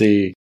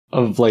controversy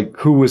of like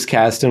who was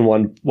cast in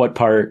what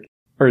part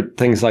or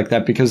things like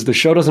that, because the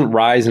show doesn't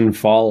rise and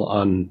fall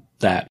on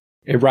that.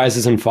 It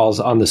rises and falls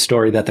on the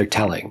story that they're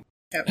telling.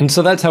 Yep. And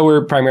so that's how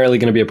we're primarily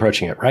going to be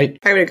approaching it, right?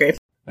 I would agree.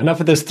 Enough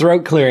of this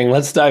throat clearing.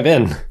 Let's dive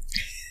in.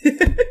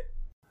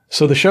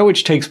 So the show,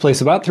 which takes place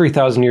about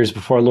 3,000 years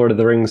before Lord of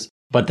the Rings,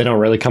 but they don't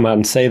really come out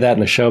and say that in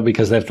the show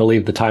because they have to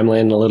leave the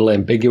timeline a little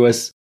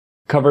ambiguous,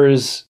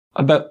 covers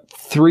about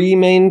 3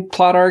 main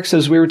plot arcs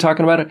as we were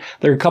talking about it.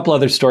 There are a couple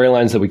other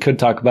storylines that we could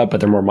talk about, but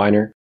they're more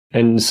minor.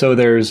 And so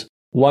there's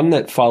one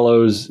that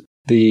follows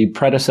the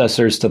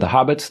predecessors to the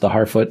Hobbits, the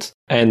Harfoots,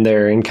 and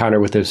their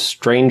encounter with this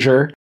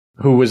stranger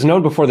who was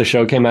known before the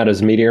show came out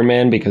as Meteor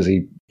Man because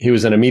he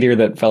was in a meteor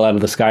that fell out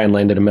of the sky and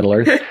landed in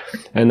Middle-earth.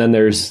 And then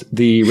there's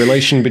the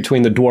relation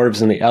between the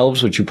dwarves and the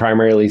elves, which you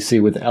primarily see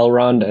with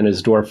Elrond and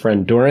his dwarf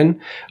friend Durin,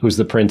 who's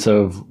the prince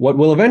of what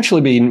will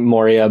eventually be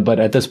Moria, but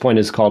at this point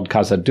is called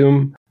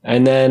Khazad-dûm.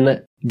 And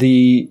then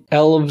the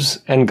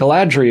elves and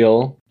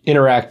Galadriel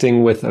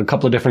interacting with a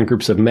couple of different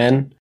groups of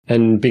men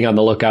and being on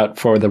the lookout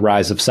for the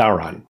rise of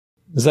Sauron.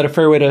 Is that a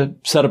fair way to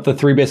set up the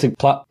 3 basic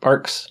plot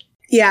arcs?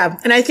 Yeah,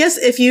 and I guess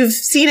if you've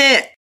seen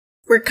it,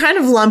 we're kind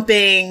of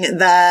lumping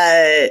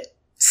the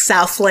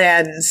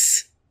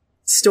Southlands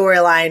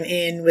storyline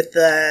in with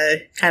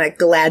the kind of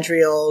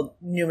Galadriel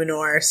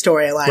Numenor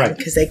storyline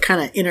because they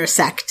kind of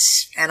intersect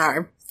and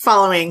are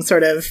following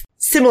sort of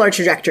similar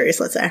trajectories,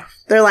 let's say.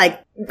 They're like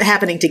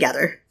happening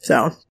together.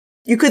 So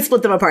you could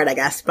split them apart, I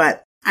guess,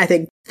 but I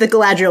think the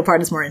Galadriel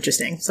part is more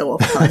interesting. So we'll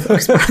probably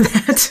focus more on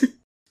that.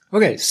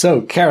 Okay,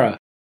 so Kara,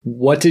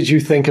 what did you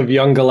think of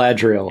young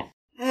Galadriel?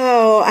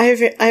 Oh,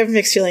 I have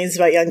mixed feelings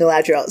about young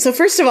Galadriel. So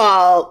first of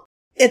all,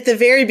 at the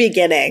very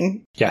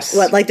beginning, yes,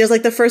 there's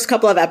like the first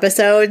couple of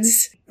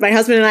episodes, my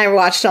husband and I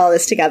watched all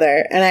this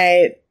together, and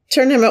I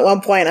turned to him at one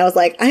point, I was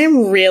like, I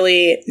am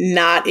really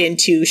not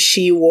into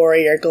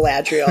she-warrior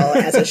Galadriel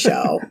as a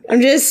show.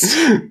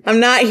 I'm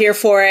not here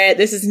for it.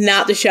 This is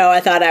not the show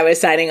I thought I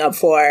was signing up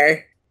for.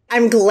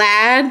 I'm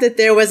glad that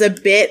there was a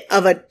bit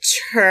of a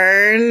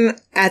turn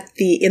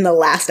in the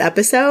last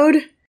episode.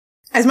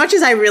 As much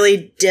as I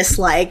really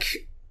dislike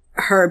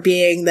her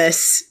being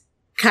this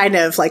kind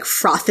of like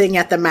frothing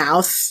at the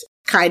mouth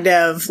kind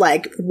of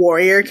like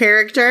warrior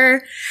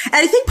character. And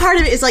I think part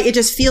of it is like it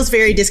just feels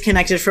very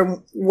disconnected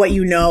from what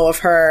you know of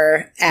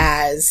her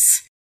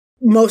as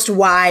most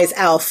wise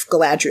elf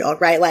Galadriel,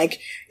 right? Like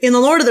in The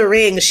Lord of the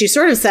Rings, she's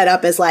sort of set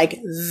up as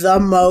like the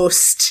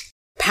most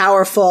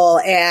powerful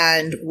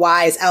and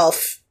wise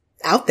elf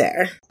out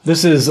there.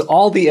 This is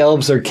all the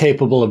elves are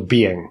capable of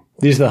being.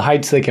 These are the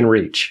heights they can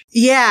reach.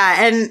 Yeah.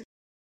 And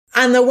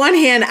on the one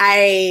hand,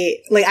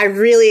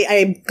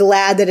 I'm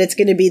glad that it's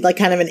going to be like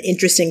kind of an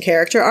interesting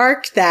character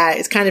arc that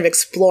is kind of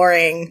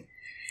exploring.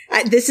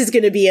 This is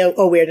going to be a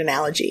weird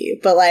analogy,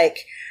 but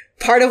like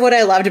part of what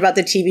I loved about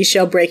the TV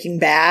show Breaking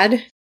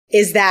Bad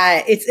is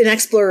that it's an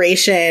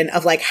exploration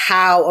of like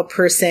how a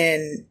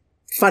person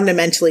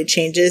fundamentally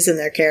changes in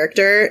their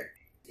character.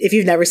 If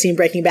you've never seen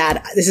Breaking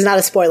Bad, this is not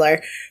a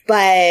spoiler,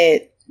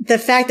 but the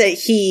fact that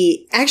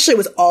he actually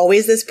was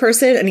always this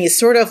person and he's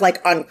sort of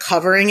like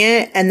uncovering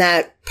it. And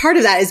that part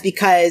of that is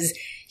because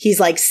he's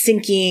like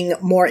sinking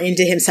more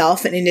into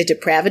himself and into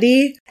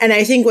depravity. And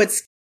I think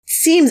what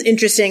seems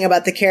interesting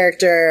about the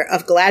character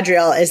of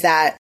Galadriel is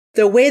that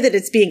the way that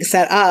it's being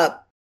set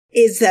up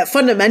is that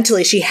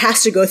fundamentally she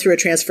has to go through a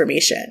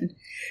transformation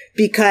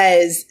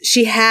because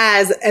she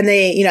has, and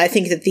I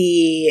think that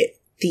the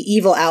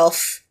evil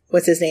elf,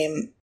 what's his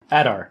name?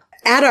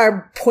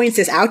 Adar points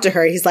this out to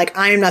her. He's like,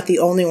 I am not the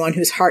only one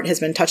whose heart has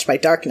been touched by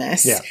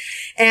darkness. Yeah.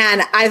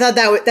 And I thought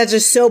that's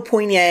just so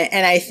poignant.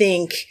 And I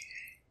think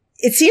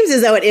it seems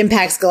as though it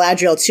impacts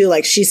Galadriel too.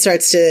 Like she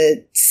starts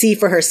to see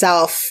for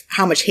herself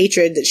how much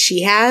hatred that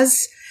she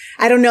has.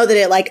 I don't know that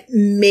it like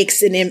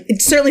makes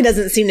it certainly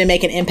doesn't seem to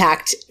make an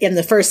impact in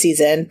the first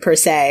season per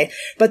se,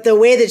 but the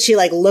way that she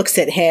like looks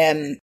at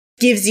him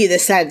gives you the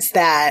sense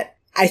that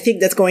I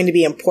think that's going to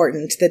be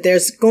important, that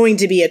there's going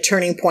to be a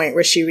turning point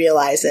where she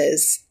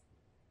realizes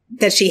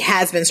that she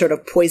has been sort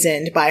of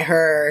poisoned by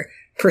her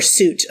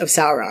pursuit of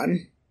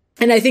Sauron.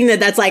 And I think that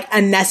that's like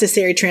a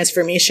necessary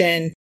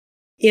transformation,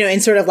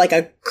 in sort of like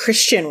a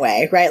Christian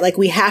way, right? Like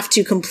we have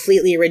to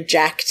completely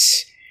reject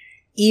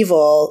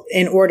evil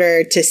in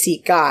order to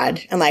seek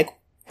God. And like,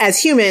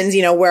 as humans,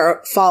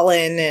 we're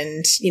fallen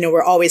and,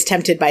 we're always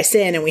tempted by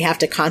sin and we have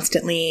to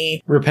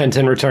constantly repent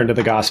and return to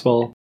the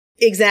gospel.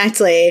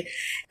 Exactly.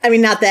 I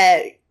mean, not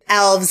that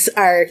elves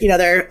are,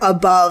 they're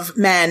above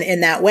men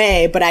in that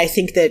way, but I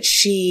think that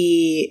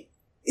she's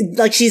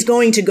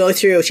going to go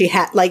through,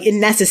 it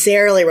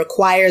necessarily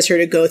requires her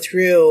to go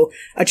through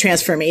a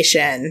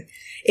transformation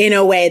in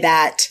a way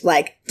that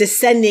like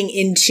descending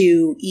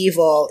into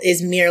evil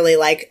is merely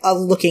like a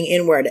looking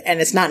inward and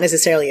it's not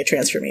necessarily a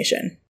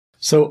transformation.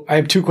 So I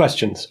have two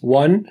questions.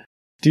 One,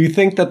 do you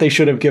think that they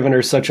should have given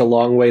her such a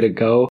long way to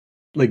go?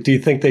 Like, do you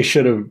think they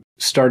should have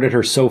started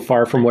her so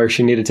far from where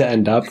she needed to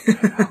end up?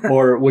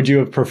 Or would you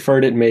have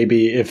preferred it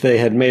maybe if they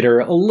had made her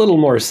a little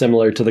more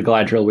similar to the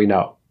Galadriel we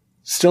know?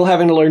 Still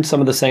having to learn some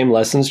of the same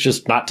lessons,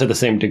 just not to the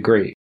same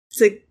degree.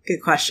 It's a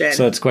good question.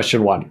 So that's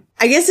question one.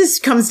 I guess this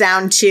comes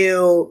down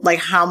to like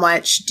how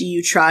much do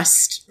you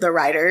trust the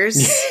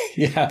writers?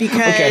 Yeah.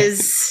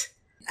 Because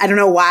I don't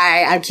know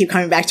why I keep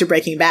coming back to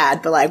Breaking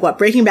Bad, but like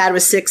Breaking Bad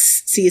was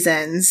 6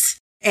 seasons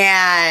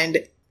and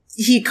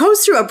he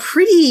goes through a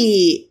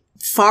pretty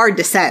far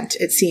descent,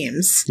 it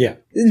seems. Yeah.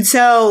 And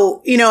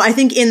so, I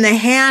think in the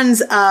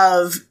hands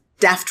of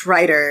deft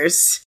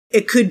writers,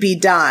 it could be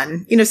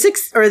done.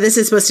 6, or this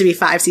is supposed to be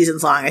 5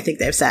 seasons long, I think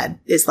they've said,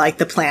 is like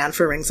the plan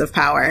for Rings of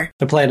Power.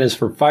 The plan is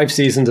for 5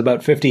 seasons,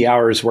 about 50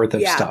 hours worth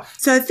of stuff.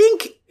 So I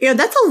think,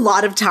 that's a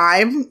lot of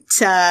time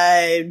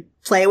to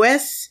play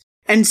with.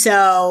 And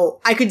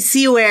so I could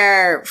see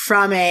where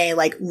from a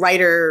like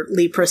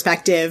writerly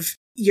perspective,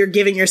 you're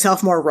giving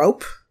yourself more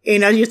rope.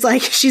 It's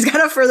like she's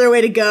got a further way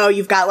to go.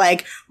 You've got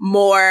like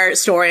more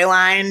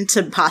storyline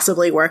to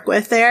possibly work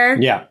with there.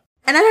 Yeah.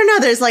 And I don't know,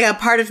 there's like a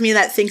part of me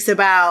that thinks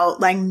about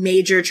like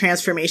major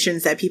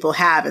transformations that people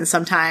have. And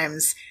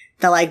sometimes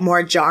the like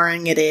more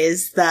jarring it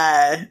is,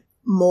 the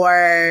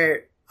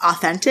more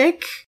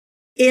authentic.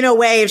 In a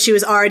way, if she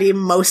was already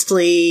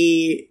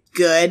mostly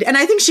good. And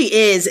I think she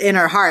is in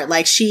her heart.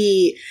 Like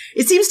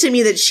it seems to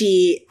me that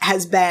she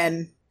has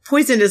been,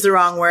 poisoned is the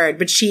wrong word,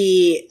 but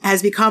she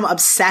has become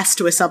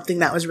obsessed with something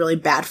that was really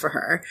bad for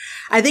her.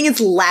 I think it's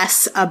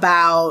less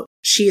about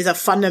she is a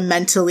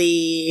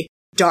fundamentally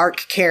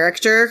dark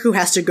character who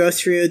has to go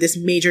through this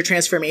major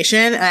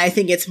transformation. And I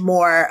think it's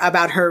more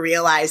about her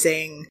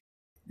realizing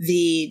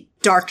the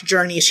dark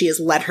journey she has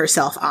led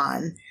herself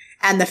on.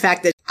 And the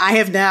fact that I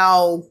have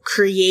now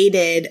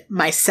created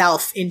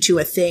myself into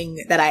a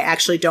thing that I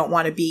actually don't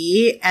want to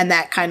be. And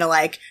that kind of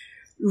like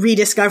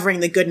rediscovering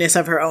the goodness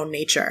of her own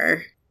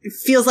nature. It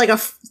feels like a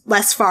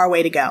less far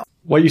way to go.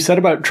 What you said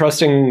about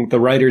trusting the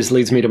writers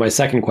leads me to my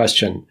second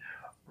question.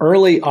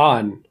 Early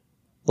on,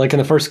 like in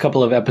the first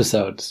couple of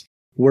episodes,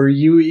 were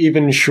you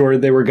even sure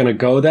they were going to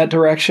go that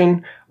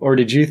direction? Or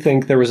did you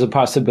think there was a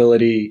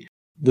possibility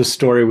the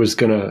story was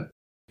going to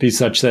be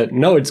such that,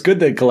 no, it's good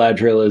that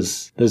Galadriel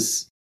is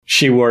this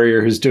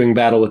she-warrior who's doing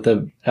battle with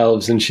the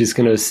elves and she's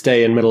going to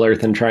stay in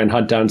Middle-earth and try and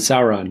hunt down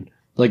Sauron?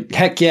 Like,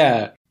 heck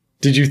yeah.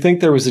 Did you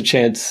think there was a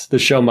chance the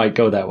show might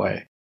go that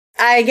way?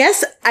 I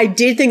guess I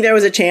did think there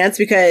was a chance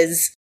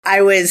because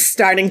I was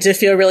starting to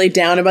feel really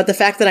down about the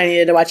fact that I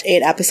needed to watch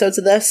 8 episodes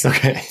of this.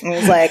 Okay. I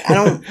was like,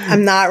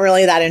 I'm not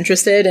really that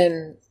interested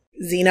in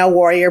Xena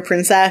Warrior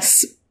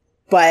Princess,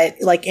 but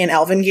like in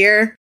Elven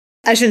gear.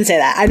 I shouldn't say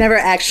that. I never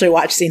actually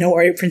watched Xena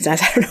Warrior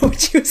Princess. I don't know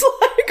what she was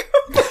like.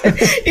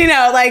 But, you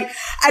know, like,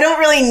 I don't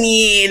really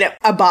need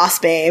a boss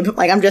babe.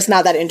 Like, I'm just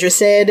not that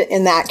interested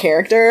in that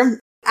character.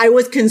 I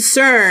was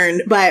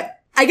concerned, but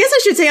I guess I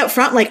should say up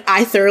front, like,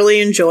 I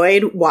thoroughly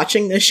enjoyed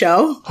watching this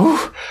show.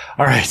 All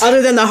right.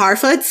 Other than the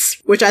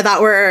Harfoots, which I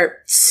thought were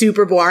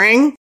super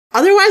boring.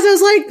 Otherwise, I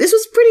was like, this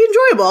was pretty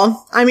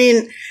enjoyable. I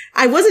mean,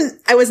 I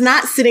was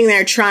not sitting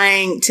there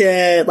trying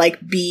to, like,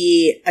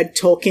 be a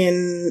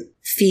Tolkien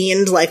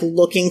fiend, like,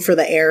 looking for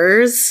the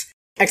errors,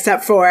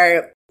 except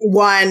for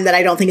one that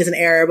I don't think is an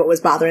error, but was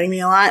bothering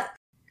me a lot.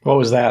 What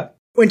was that?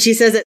 When she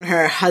says that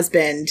her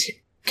husband,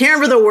 can't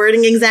remember the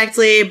wording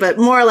exactly, but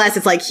more or less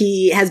it's like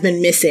he has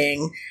been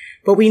missing,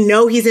 but we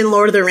know he's in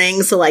Lord of the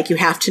Rings. So like you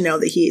have to know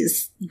that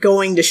he's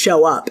going to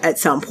show up at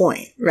some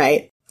point,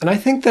 right? And I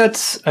think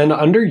that's an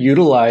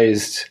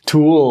underutilized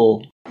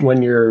tool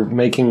when you're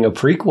making a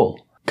prequel.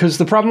 Because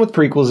the problem with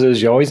prequels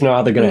is you always know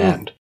how they're going to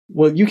end.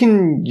 Well, you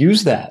can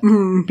use that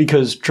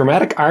because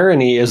dramatic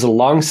irony is a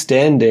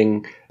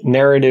long-standing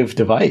narrative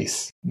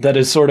device that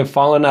has sort of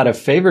fallen out of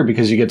favor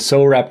because you get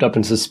so wrapped up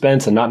in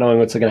suspense and not knowing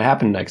what's going to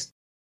happen next.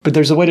 But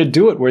there's a way to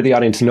do it where the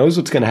audience knows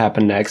what's going to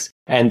happen next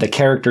and the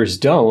characters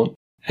don't.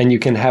 And you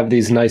can have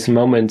these nice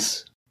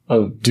moments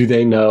of, do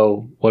they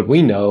know what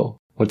we know,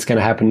 what's going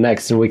to happen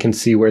next? And we can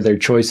see where their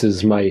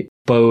choices might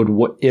bode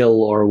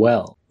ill or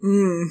well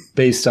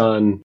based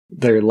on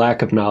their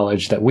lack of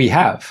knowledge that we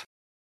have.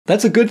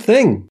 That's a good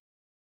thing.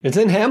 It's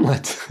in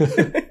Hamlet.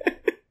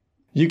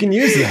 You can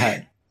use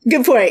that.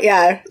 Good point,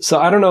 yeah. So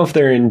I don't know if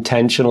they're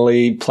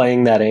intentionally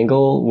playing that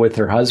angle with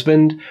her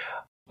husband,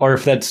 or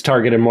if that's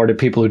targeted more to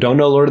people who don't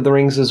know Lord of the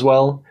Rings as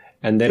well,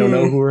 and they don't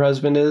know who her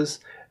husband is,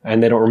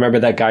 and they don't remember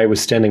that guy who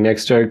was standing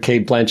next to her,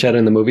 Cate Blanchett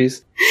in the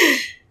movies.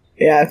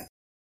 Yeah.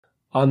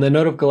 On the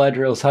note of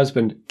Galadriel's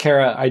husband,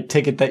 Kara, I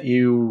take it that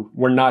you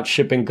were not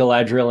shipping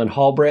Galadriel and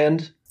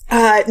Hallbrand?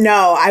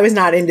 No, I was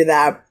not into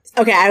that.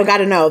 Okay, I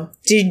gotta know.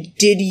 Did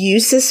you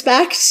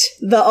suspect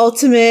the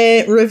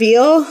ultimate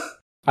reveal?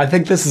 I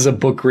think this is a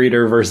book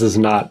reader versus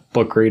not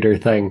book reader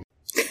thing.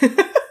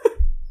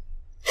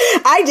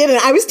 I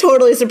didn't. I was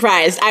totally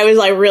surprised. I was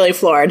like really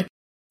floored.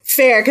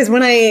 Fair, because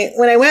when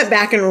I went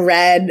back and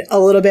read a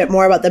little bit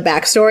more about the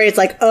backstory, it's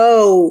like,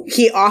 oh,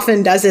 he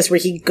often does this where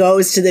he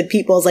goes to the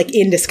people's like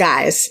in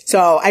disguise.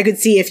 So I could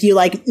see if you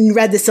like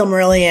read the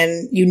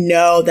Silmarillion, you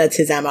know that's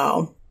his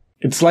MO.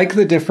 It's like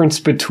the difference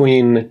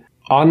between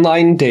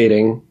online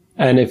dating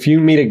and if you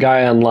meet a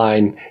guy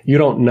online, you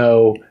don't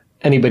know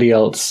anybody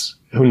else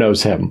who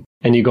knows him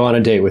and you go on a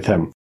date with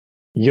him.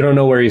 You don't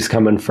know where he's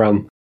coming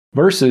from.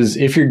 Versus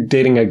if you're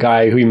dating a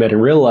guy who you met in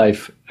real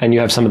life and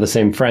you have some of the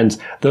same friends,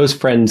 those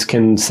friends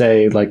can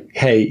say like,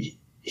 hey,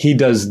 he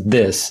does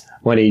this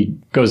when he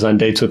goes on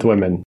dates with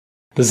women.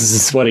 This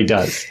is what he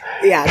does.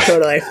 Yeah,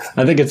 totally.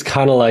 I think it's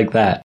kind of like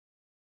that.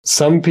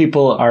 Some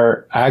people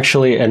are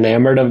actually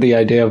enamored of the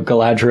idea of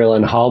Galadriel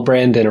and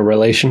Hallbrand in a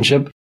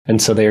relationship,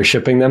 and so they are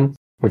shipping them,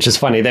 which is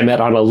funny. They met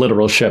on a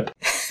literal ship.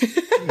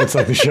 It's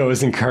like the show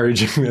is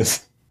encouraging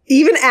this.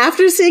 Even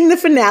after seeing the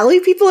finale,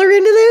 people are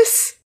into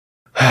this?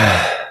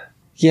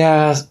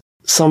 Yeah,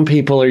 some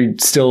people are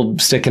still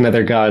sticking to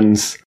their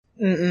guns.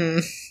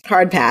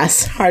 Hard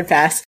pass. Hard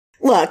pass.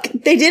 Look, I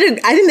think they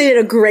did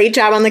a great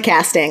job on the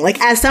casting. Like,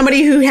 as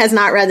somebody who has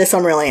not read the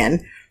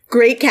Silmarillion,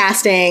 great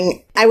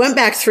casting. I went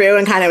back through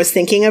and kind of was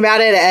thinking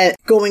about it,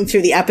 going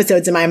through the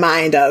episodes in my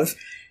mind of,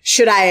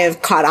 should I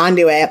have caught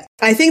onto it?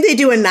 I think they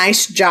do a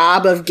nice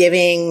job of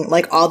giving,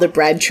 like, all the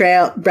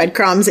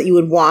breadcrumbs that you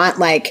would want.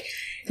 Like,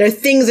 there are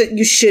things that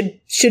you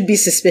should be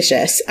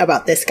suspicious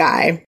about this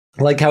guy.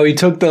 Like how he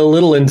took the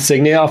little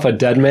insignia off a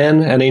dead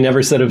man and he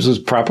never said it was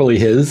properly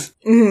his.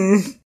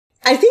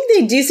 I think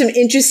they do some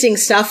interesting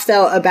stuff,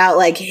 though, about,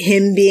 like,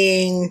 him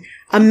being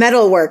a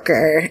metal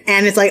worker.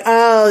 And it's like,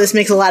 oh, this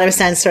makes a lot of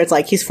sense. So it's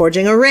like, he's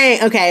forging a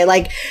ring. Okay,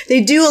 like,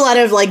 they do a lot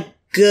of, like,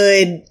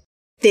 good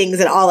things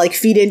that all, like,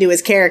 feed into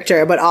his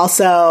character. But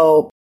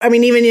also, I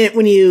mean, even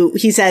when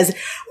he says,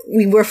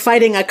 we were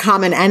fighting a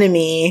common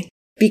enemy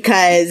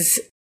because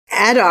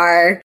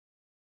Adar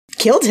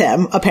killed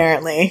him,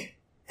 apparently.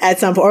 At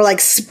some point, or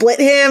like split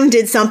him,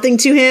 did something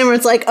to him, or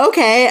it's like,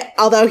 okay,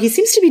 although he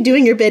seems to be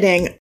doing your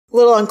bidding. A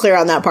little unclear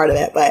on that part of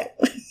it, but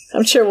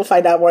I'm sure we'll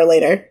find out more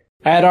later.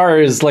 Adar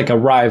is like a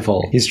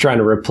rival. He's trying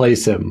to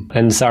replace him,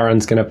 and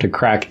Sauron's going to have to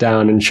crack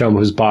down and show him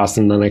who's boss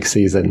in the next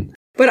season.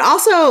 But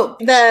also,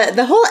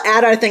 the whole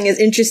Adar thing is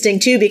interesting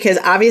too, because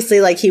obviously,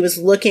 like, he was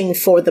looking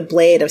for the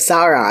blade of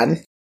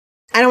Sauron.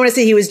 I don't want to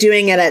say he was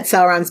doing it at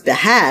Sauron's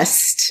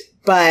behest,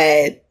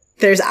 but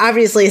there's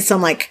obviously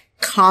some, like,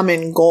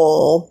 common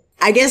goal.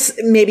 I guess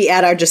maybe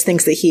Adar just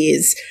thinks that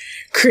he's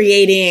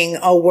creating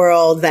a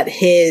world that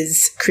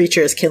his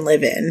creatures can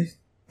live in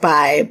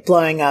by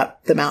blowing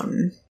up the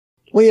mountain.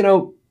 Well, you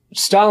know,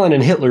 Stalin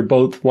and Hitler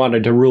both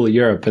wanted to rule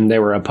Europe and they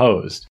were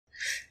opposed.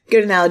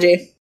 Good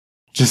analogy.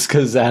 just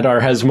because Adar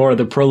has more of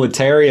the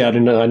proletariat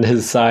on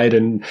his side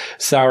and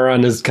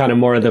Sauron is kind of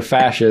more of the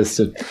fascist.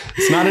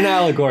 It's not an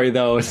allegory,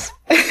 though.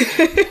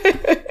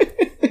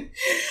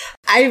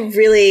 I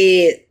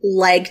really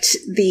liked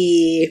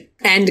the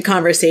end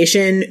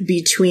conversation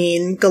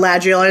between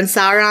Galadriel and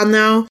Sauron,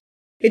 though.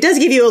 It does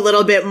give you a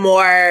little bit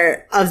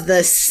more of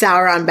the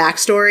Sauron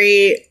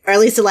backstory, or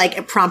at least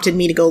it prompted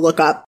me to go look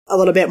up a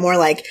little bit more.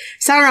 Like,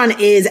 Sauron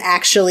is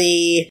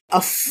actually a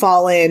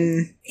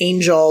fallen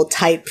angel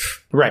type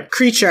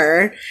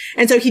creature.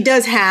 And so he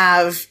does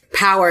have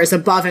powers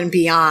above and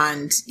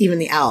beyond even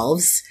the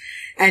elves.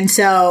 And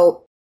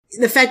so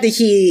the fact that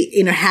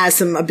he, has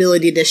some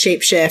ability to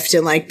shapeshift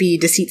and be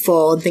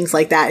deceitful and things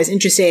like that is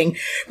interesting.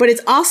 But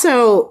it's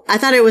also, I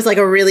thought it was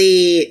a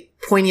really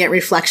poignant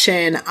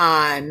reflection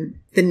on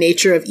the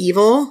nature of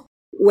evil,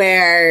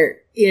 where,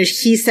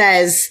 he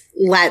says,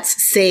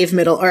 let's save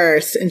Middle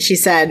Earth. And she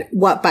said,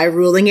 what, by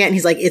ruling it? And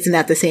he's like, isn't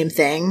that the same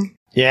thing?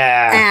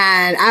 Yeah.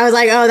 And I was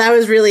like, oh, that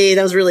was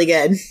really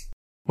good.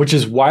 Which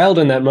is wild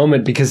in that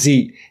moment because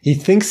he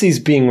thinks he's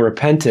being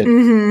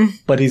repentant,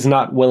 but he's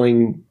not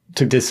willing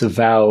to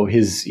disavow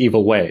his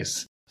evil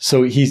ways.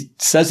 So he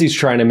says he's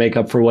trying to make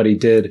up for what he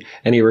did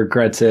and he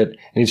regrets it and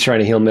he's trying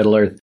to heal Middle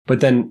Earth.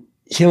 But then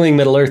healing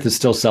Middle Earth is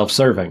still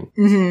self-serving.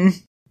 Mm-hmm.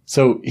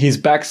 So he's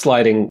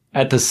backsliding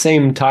at the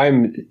same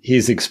time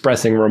he's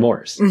expressing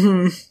remorse.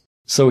 Mm-hmm.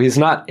 So he's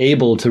not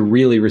able to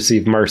really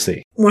receive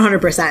mercy.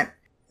 100%.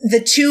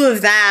 The two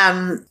of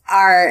them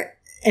are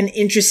an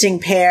interesting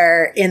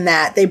pair in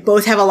that they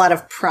both have a lot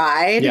of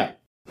pride. Yeah.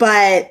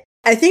 But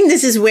I think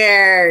this is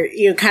where,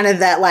 kind of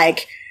that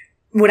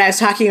what I was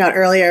talking about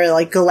earlier,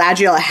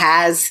 Galadriel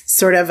has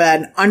sort of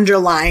an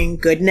underlying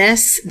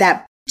goodness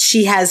that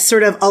she has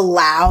sort of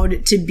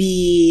allowed to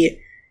be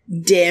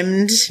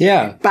dimmed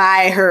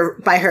by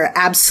her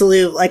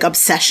absolute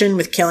absoltion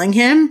with killing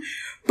him,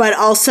 but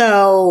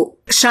also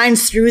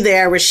shines through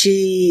there where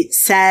she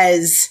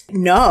says,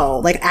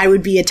 no, I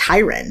would be a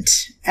tyrant.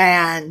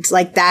 And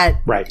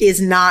that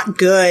is not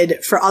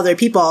good for other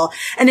people.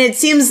 And it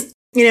seems,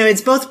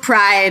 it's both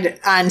pride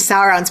on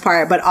Sauron's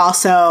part, but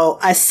also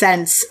a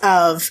sense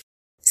of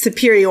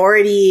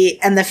superiority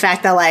and the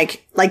fact that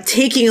like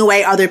taking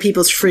away other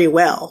people's free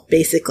will,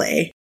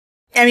 basically.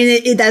 I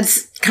mean,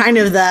 that's kind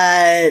of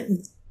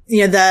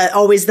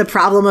always the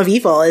problem of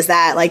evil is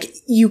that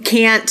you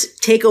can't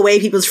take away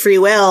people's free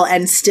will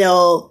and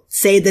still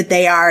say that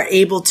they are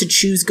able to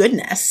choose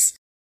goodness.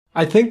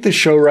 I think the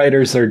show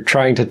writers are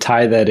trying to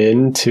tie that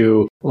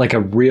into a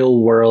real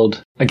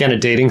world, again, a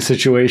dating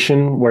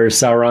situation where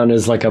Sauron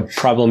is a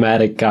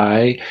problematic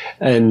guy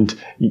and,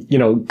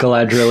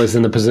 Galadriel is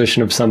in the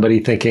position of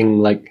somebody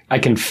thinking I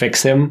can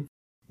fix him.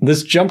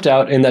 This jumped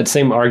out in that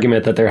same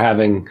argument that they're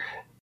having.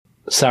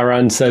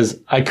 Sauron says,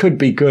 I could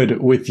be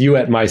good with you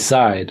at my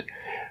side.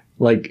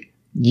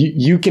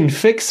 You can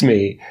fix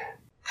me.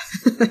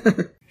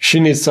 She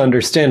needs to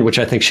understand, which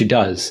I think she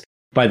does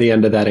by the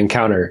end of that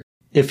encounter.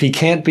 If he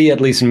can't be at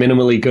least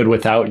minimally good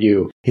without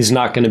you, he's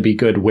not going to be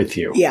good with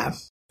you. Yeah,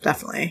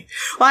 definitely.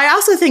 Well, I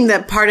also think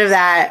that part of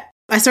that,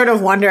 I sort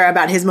of wonder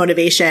about his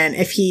motivation,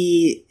 if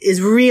he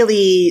is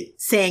really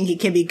saying he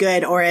can be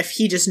good or if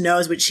he just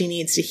knows what she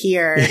needs to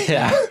hear.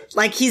 Yeah.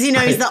 He's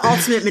the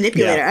ultimate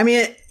manipulator. Yeah. I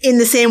mean, in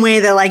the same way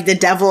that the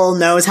devil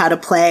knows how to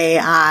play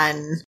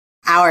on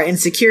our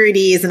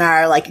insecurities and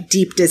our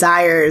deep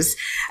desires.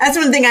 That's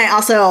one thing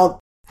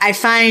I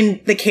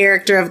find the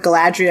character of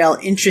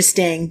Galadriel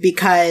interesting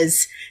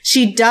because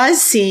she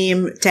does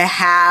seem to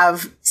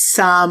have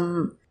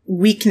some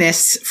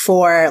weakness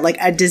for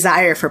a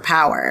desire for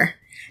power.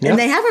 Yeah. And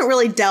they haven't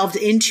really delved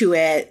into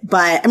it,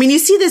 but I mean, you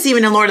see this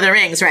even in Lord of the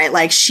Rings,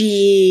 right?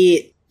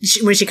 She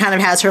when she kind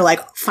of has her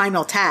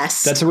final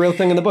test. That's a real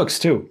thing in the books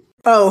too.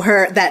 Oh,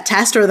 that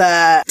test or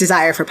the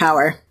desire for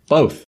power?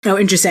 Both. Oh,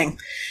 interesting.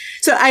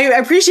 So I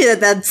appreciate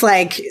that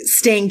that's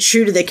staying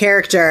true to the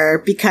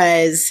character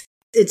because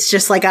it's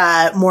just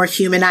a more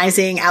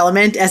humanizing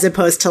element as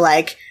opposed to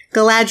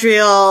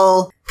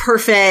Galadriel,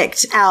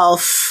 perfect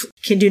elf,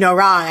 can do no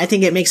wrong. I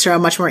think it makes her a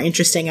much more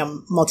interesting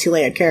and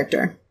multi-layered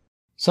character.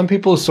 Some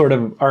people sort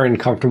of are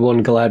uncomfortable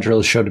in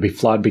Galadriel's show to be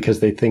flawed because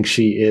they think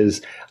she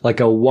is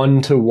a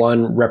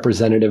one-to-one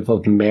representative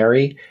of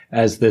Mary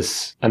as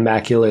this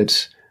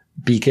immaculate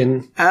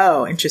beacon.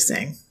 Oh,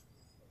 interesting.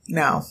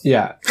 No.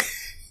 Yeah.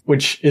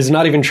 Which is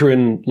not even true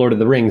in Lord of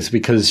the Rings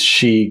because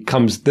she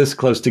comes this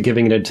close to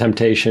giving it a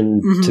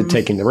temptation to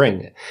taking the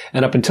ring.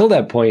 And up until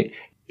that point,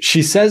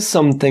 she says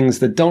some things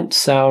that don't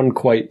sound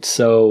quite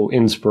so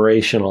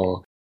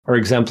inspirational or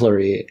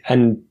exemplary.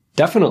 And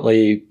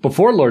definitely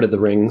before Lord of the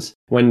Rings,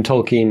 when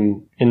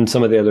Tolkien in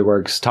some of the other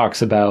works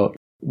talks about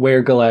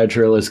where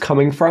Galadriel is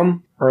coming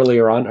from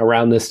earlier on,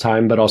 around this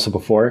time, but also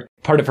before,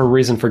 part of her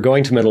reason for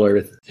going to Middle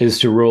Earth is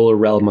to rule a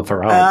realm of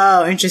her own.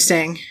 Oh,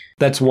 interesting.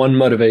 That's one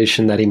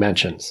motivation that he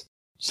mentions.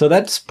 So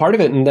that's part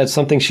of it, and that's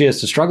something she has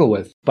to struggle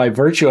with by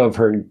virtue of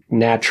her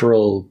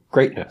natural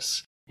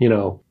greatness.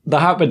 The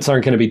hobbits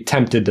aren't going to be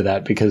tempted to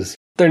that because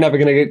they're never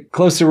going to get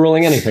close to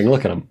ruling anything.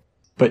 Look at them.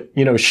 But,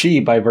 she,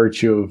 by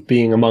virtue of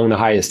being among the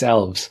highest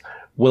elves,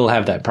 will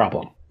have that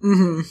problem.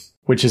 Mm-hmm.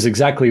 Which is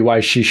exactly why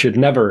she should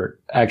never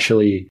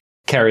actually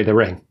carry the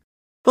ring.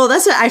 Well,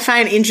 that's what I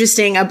find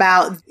interesting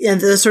about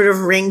the sort of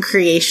ring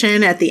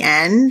creation at the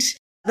end.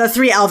 The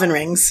 3 elven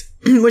rings,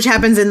 which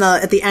happens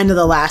at the end of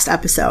the last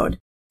episode.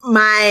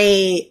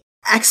 My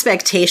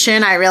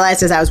expectation, I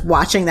realized as I was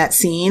watching that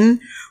scene,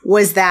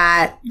 was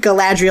that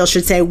Galadriel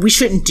should say, we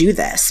shouldn't do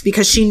this,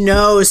 because she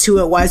knows who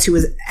it was who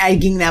was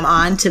egging them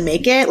on to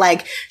make it.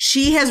 Like,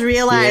 she has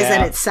realized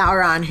that it's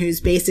Sauron who's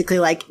basically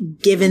like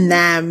given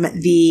them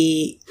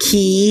the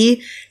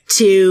key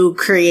to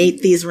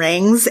create these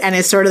rings, and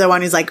is sort of the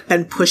one who's like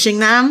been pushing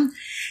them.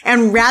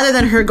 And rather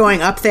than her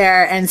going up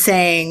there and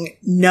saying,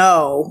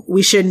 no,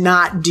 we should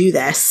not do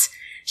this,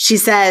 she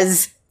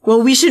says,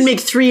 well, we should make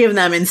 3 of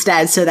them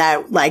instead, so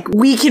that like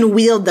we can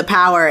wield the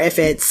power if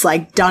it's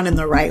like done in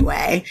the right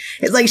way.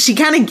 It's like she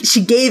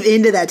gave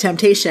into that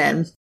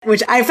temptation,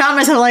 which I found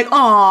myself like,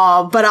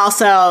 oh, but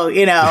also,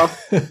 you know,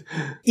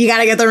 you got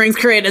to get the rings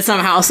created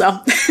somehow.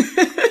 So.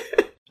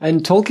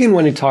 And Tolkien,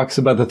 when he talks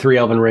about the 3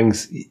 elven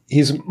rings,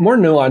 he's more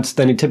nuanced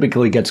than he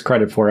typically gets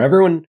credit for.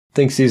 Everyone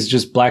thinks he's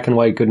just black and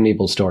white, good and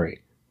evil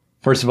story.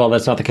 First of all,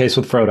 that's not the case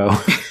with Frodo.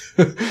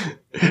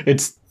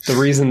 It's the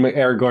reason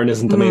Aragorn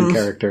isn't the main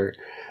character.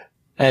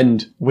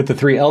 And with the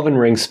 3 elven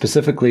rings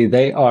specifically,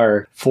 they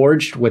are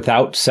forged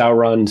without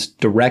Sauron's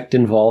direct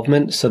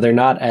involvement, so they're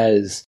not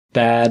as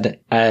bad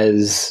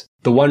as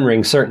the One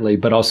Ring, certainly,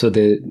 but also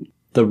the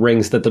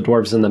rings that the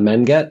dwarves and the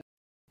men get.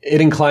 It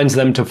inclines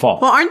them to fall.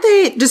 Well, aren't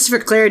they, just for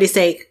clarity's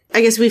sake,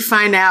 I guess we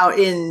find out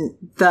in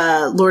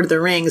the Lord of the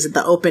Rings at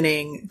the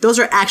opening, those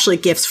are actually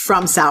gifts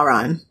from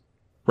Sauron.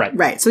 Right.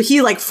 Right. So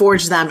he like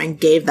forged them and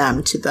gave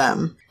them to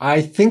them.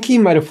 I think he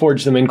might have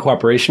forged them in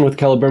cooperation with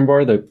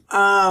Celebrimbor, the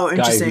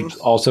guy who's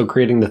also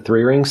creating the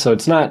 3 rings. So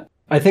it's not,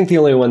 I think the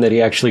only one that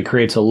he actually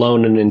creates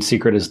alone and in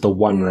secret is the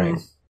One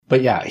Ring.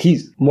 But yeah,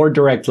 he's more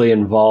directly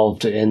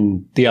involved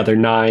in the other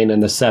 9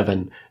 and the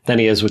 7 than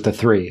he is with the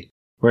 3.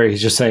 Where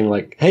he's just saying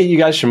like, hey, you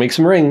guys should make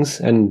some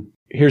rings, and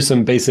here's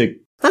some basic...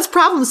 Let's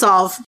problem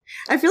solve.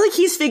 I feel like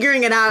he's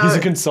figuring it out. He's a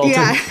consultant.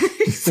 Yeah.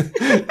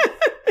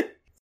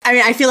 I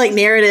mean, I feel like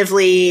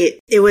narratively,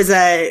 it was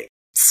a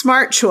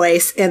smart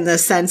choice in the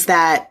sense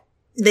that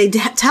they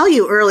tell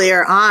you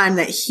earlier on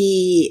that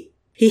he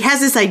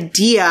has this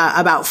idea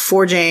about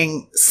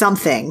forging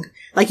something.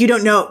 Like, you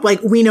don't know,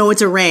 like, we know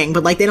it's a ring,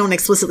 but like, they don't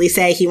explicitly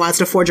say he wants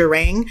to forge a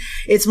ring.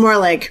 It's more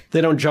like...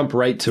 They don't jump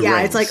right to rings.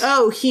 Yeah, it's like,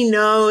 oh, he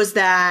knows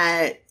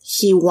that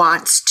he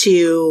wants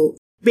to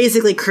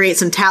basically create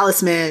some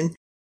talisman,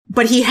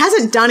 but he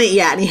hasn't done it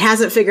yet, and he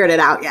hasn't figured it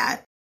out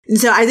yet. And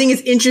so I think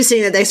it's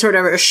interesting that they sort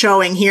of are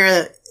showing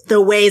here the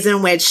ways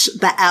in which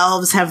the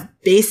elves have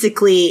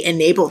basically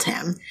enabled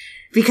him.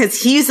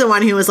 Because he's the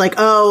one who was like,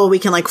 oh, we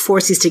can like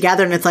force these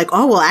together. And it's like,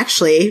 oh, well,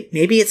 actually,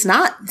 maybe it's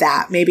not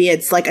that. Maybe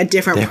it's like a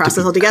different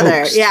process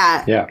altogether.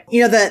 Yeah. Yeah.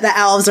 You know, the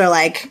elves are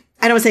like,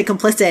 I don't want to say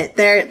complicit.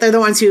 They're the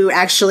ones who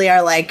actually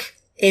are like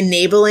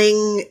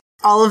enabling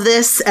all of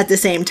this at the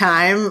same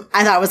time.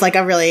 I thought it was like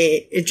a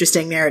really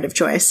interesting narrative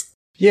choice.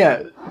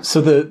 Yeah.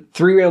 So the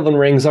 3 elven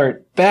rings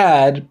aren't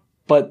bad,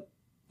 but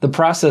the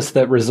process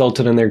that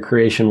resulted in their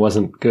creation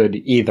wasn't good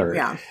either.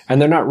 Yeah.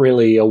 And they're not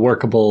really a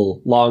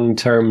workable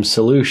long-term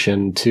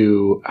solution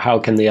to how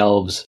can the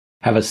elves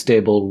have a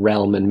stable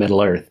realm in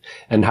Middle-earth,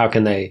 and how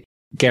can they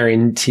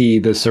guarantee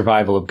the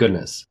survival of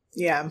goodness.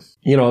 Yeah.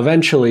 You know,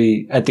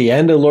 eventually, at the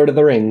end of Lord of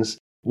the Rings,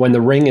 when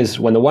the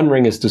One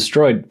Ring is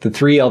destroyed, the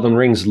 3 elven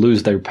rings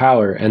lose their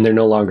power and they're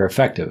no longer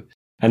effective.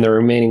 And the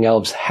remaining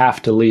elves have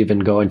to leave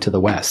and go into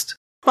the West.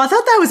 Well, I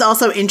thought that was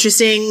also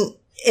interesting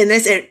in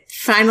this. It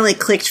finally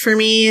clicked for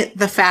me,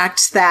 the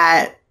fact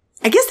that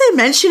I guess they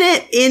mention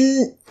it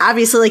in,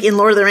 obviously, like in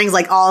Lord of the Rings,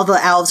 like all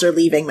the elves are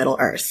leaving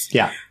Middle-earth.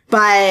 Yeah.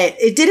 But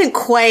it didn't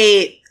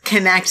quite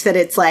connect that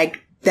it's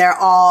like they're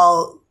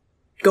all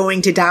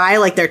going to die,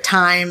 like their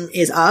time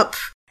is up.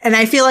 And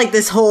I feel like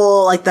this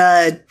whole, like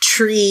the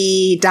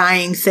tree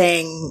dying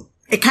thing,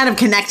 it kind of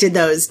connected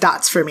those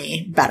dots for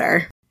me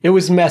better. It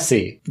was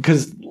messy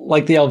because,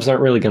 like, the elves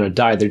aren't really going to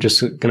die. They're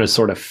just going to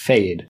sort of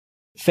fade.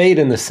 Fade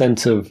in the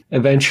sense of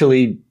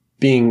eventually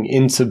being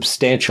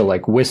insubstantial,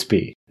 like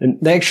wispy. And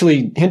they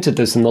actually hint at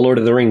this in the Lord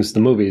of the Rings, the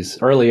movies.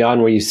 Early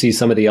on, where you see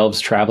some of the elves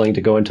traveling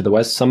to go into the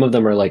West, some of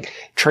them are like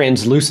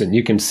translucent.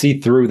 You can see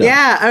through them.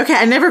 Yeah, okay.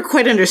 I never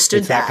quite understood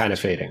it's that kind of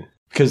fading.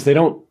 Because they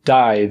don't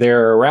die.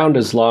 They're around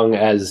as long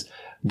as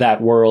that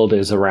world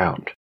is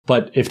around.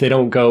 But if they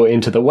don't go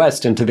into the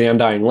West, into the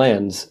Undying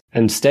Lands,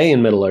 and stay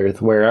in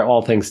Middle-earth, where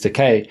all things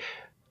decay,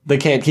 they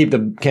can't keep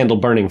the candle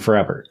burning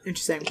forever.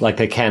 Interesting. Like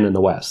they can in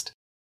the West.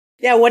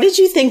 Yeah, what did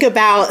you think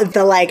about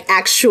the, like,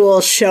 actual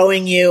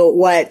showing you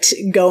what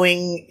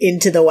going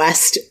into the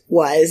West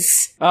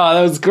was? Oh,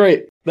 that was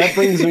great. That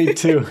brings me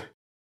to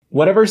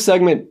whatever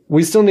segment,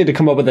 we still need to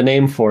come up with a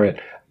name for it,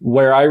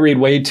 where I read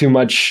way too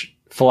much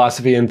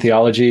philosophy and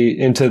theology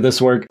into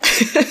this work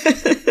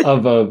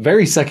of a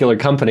very secular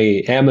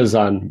company,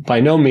 Amazon, by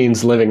no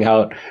means living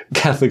out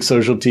Catholic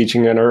social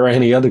teaching or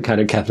any other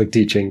kind of Catholic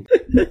teaching.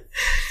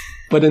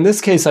 But in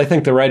this case, I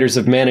think the writers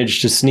have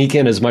managed to sneak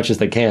in as much as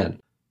they can.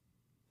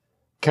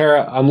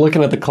 Kara, I'm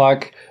looking at the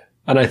clock,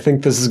 and I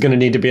think this is going to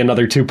need to be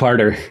another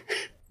two-parter.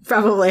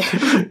 Probably.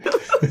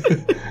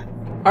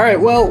 All right,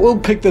 well, we'll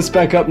pick this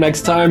back up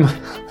next time.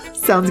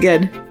 Sounds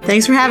good.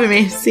 Thanks for having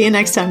me. See you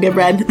next time, Good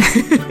Bread.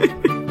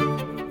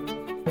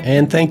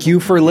 And thank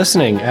you for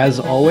listening. As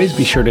always,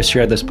 be sure to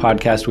share this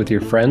podcast with your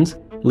friends,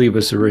 leave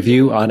us a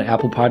review on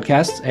Apple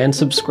Podcasts, and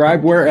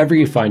subscribe wherever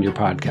you find your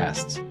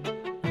podcasts.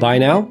 Bye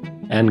now,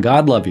 and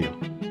God love you.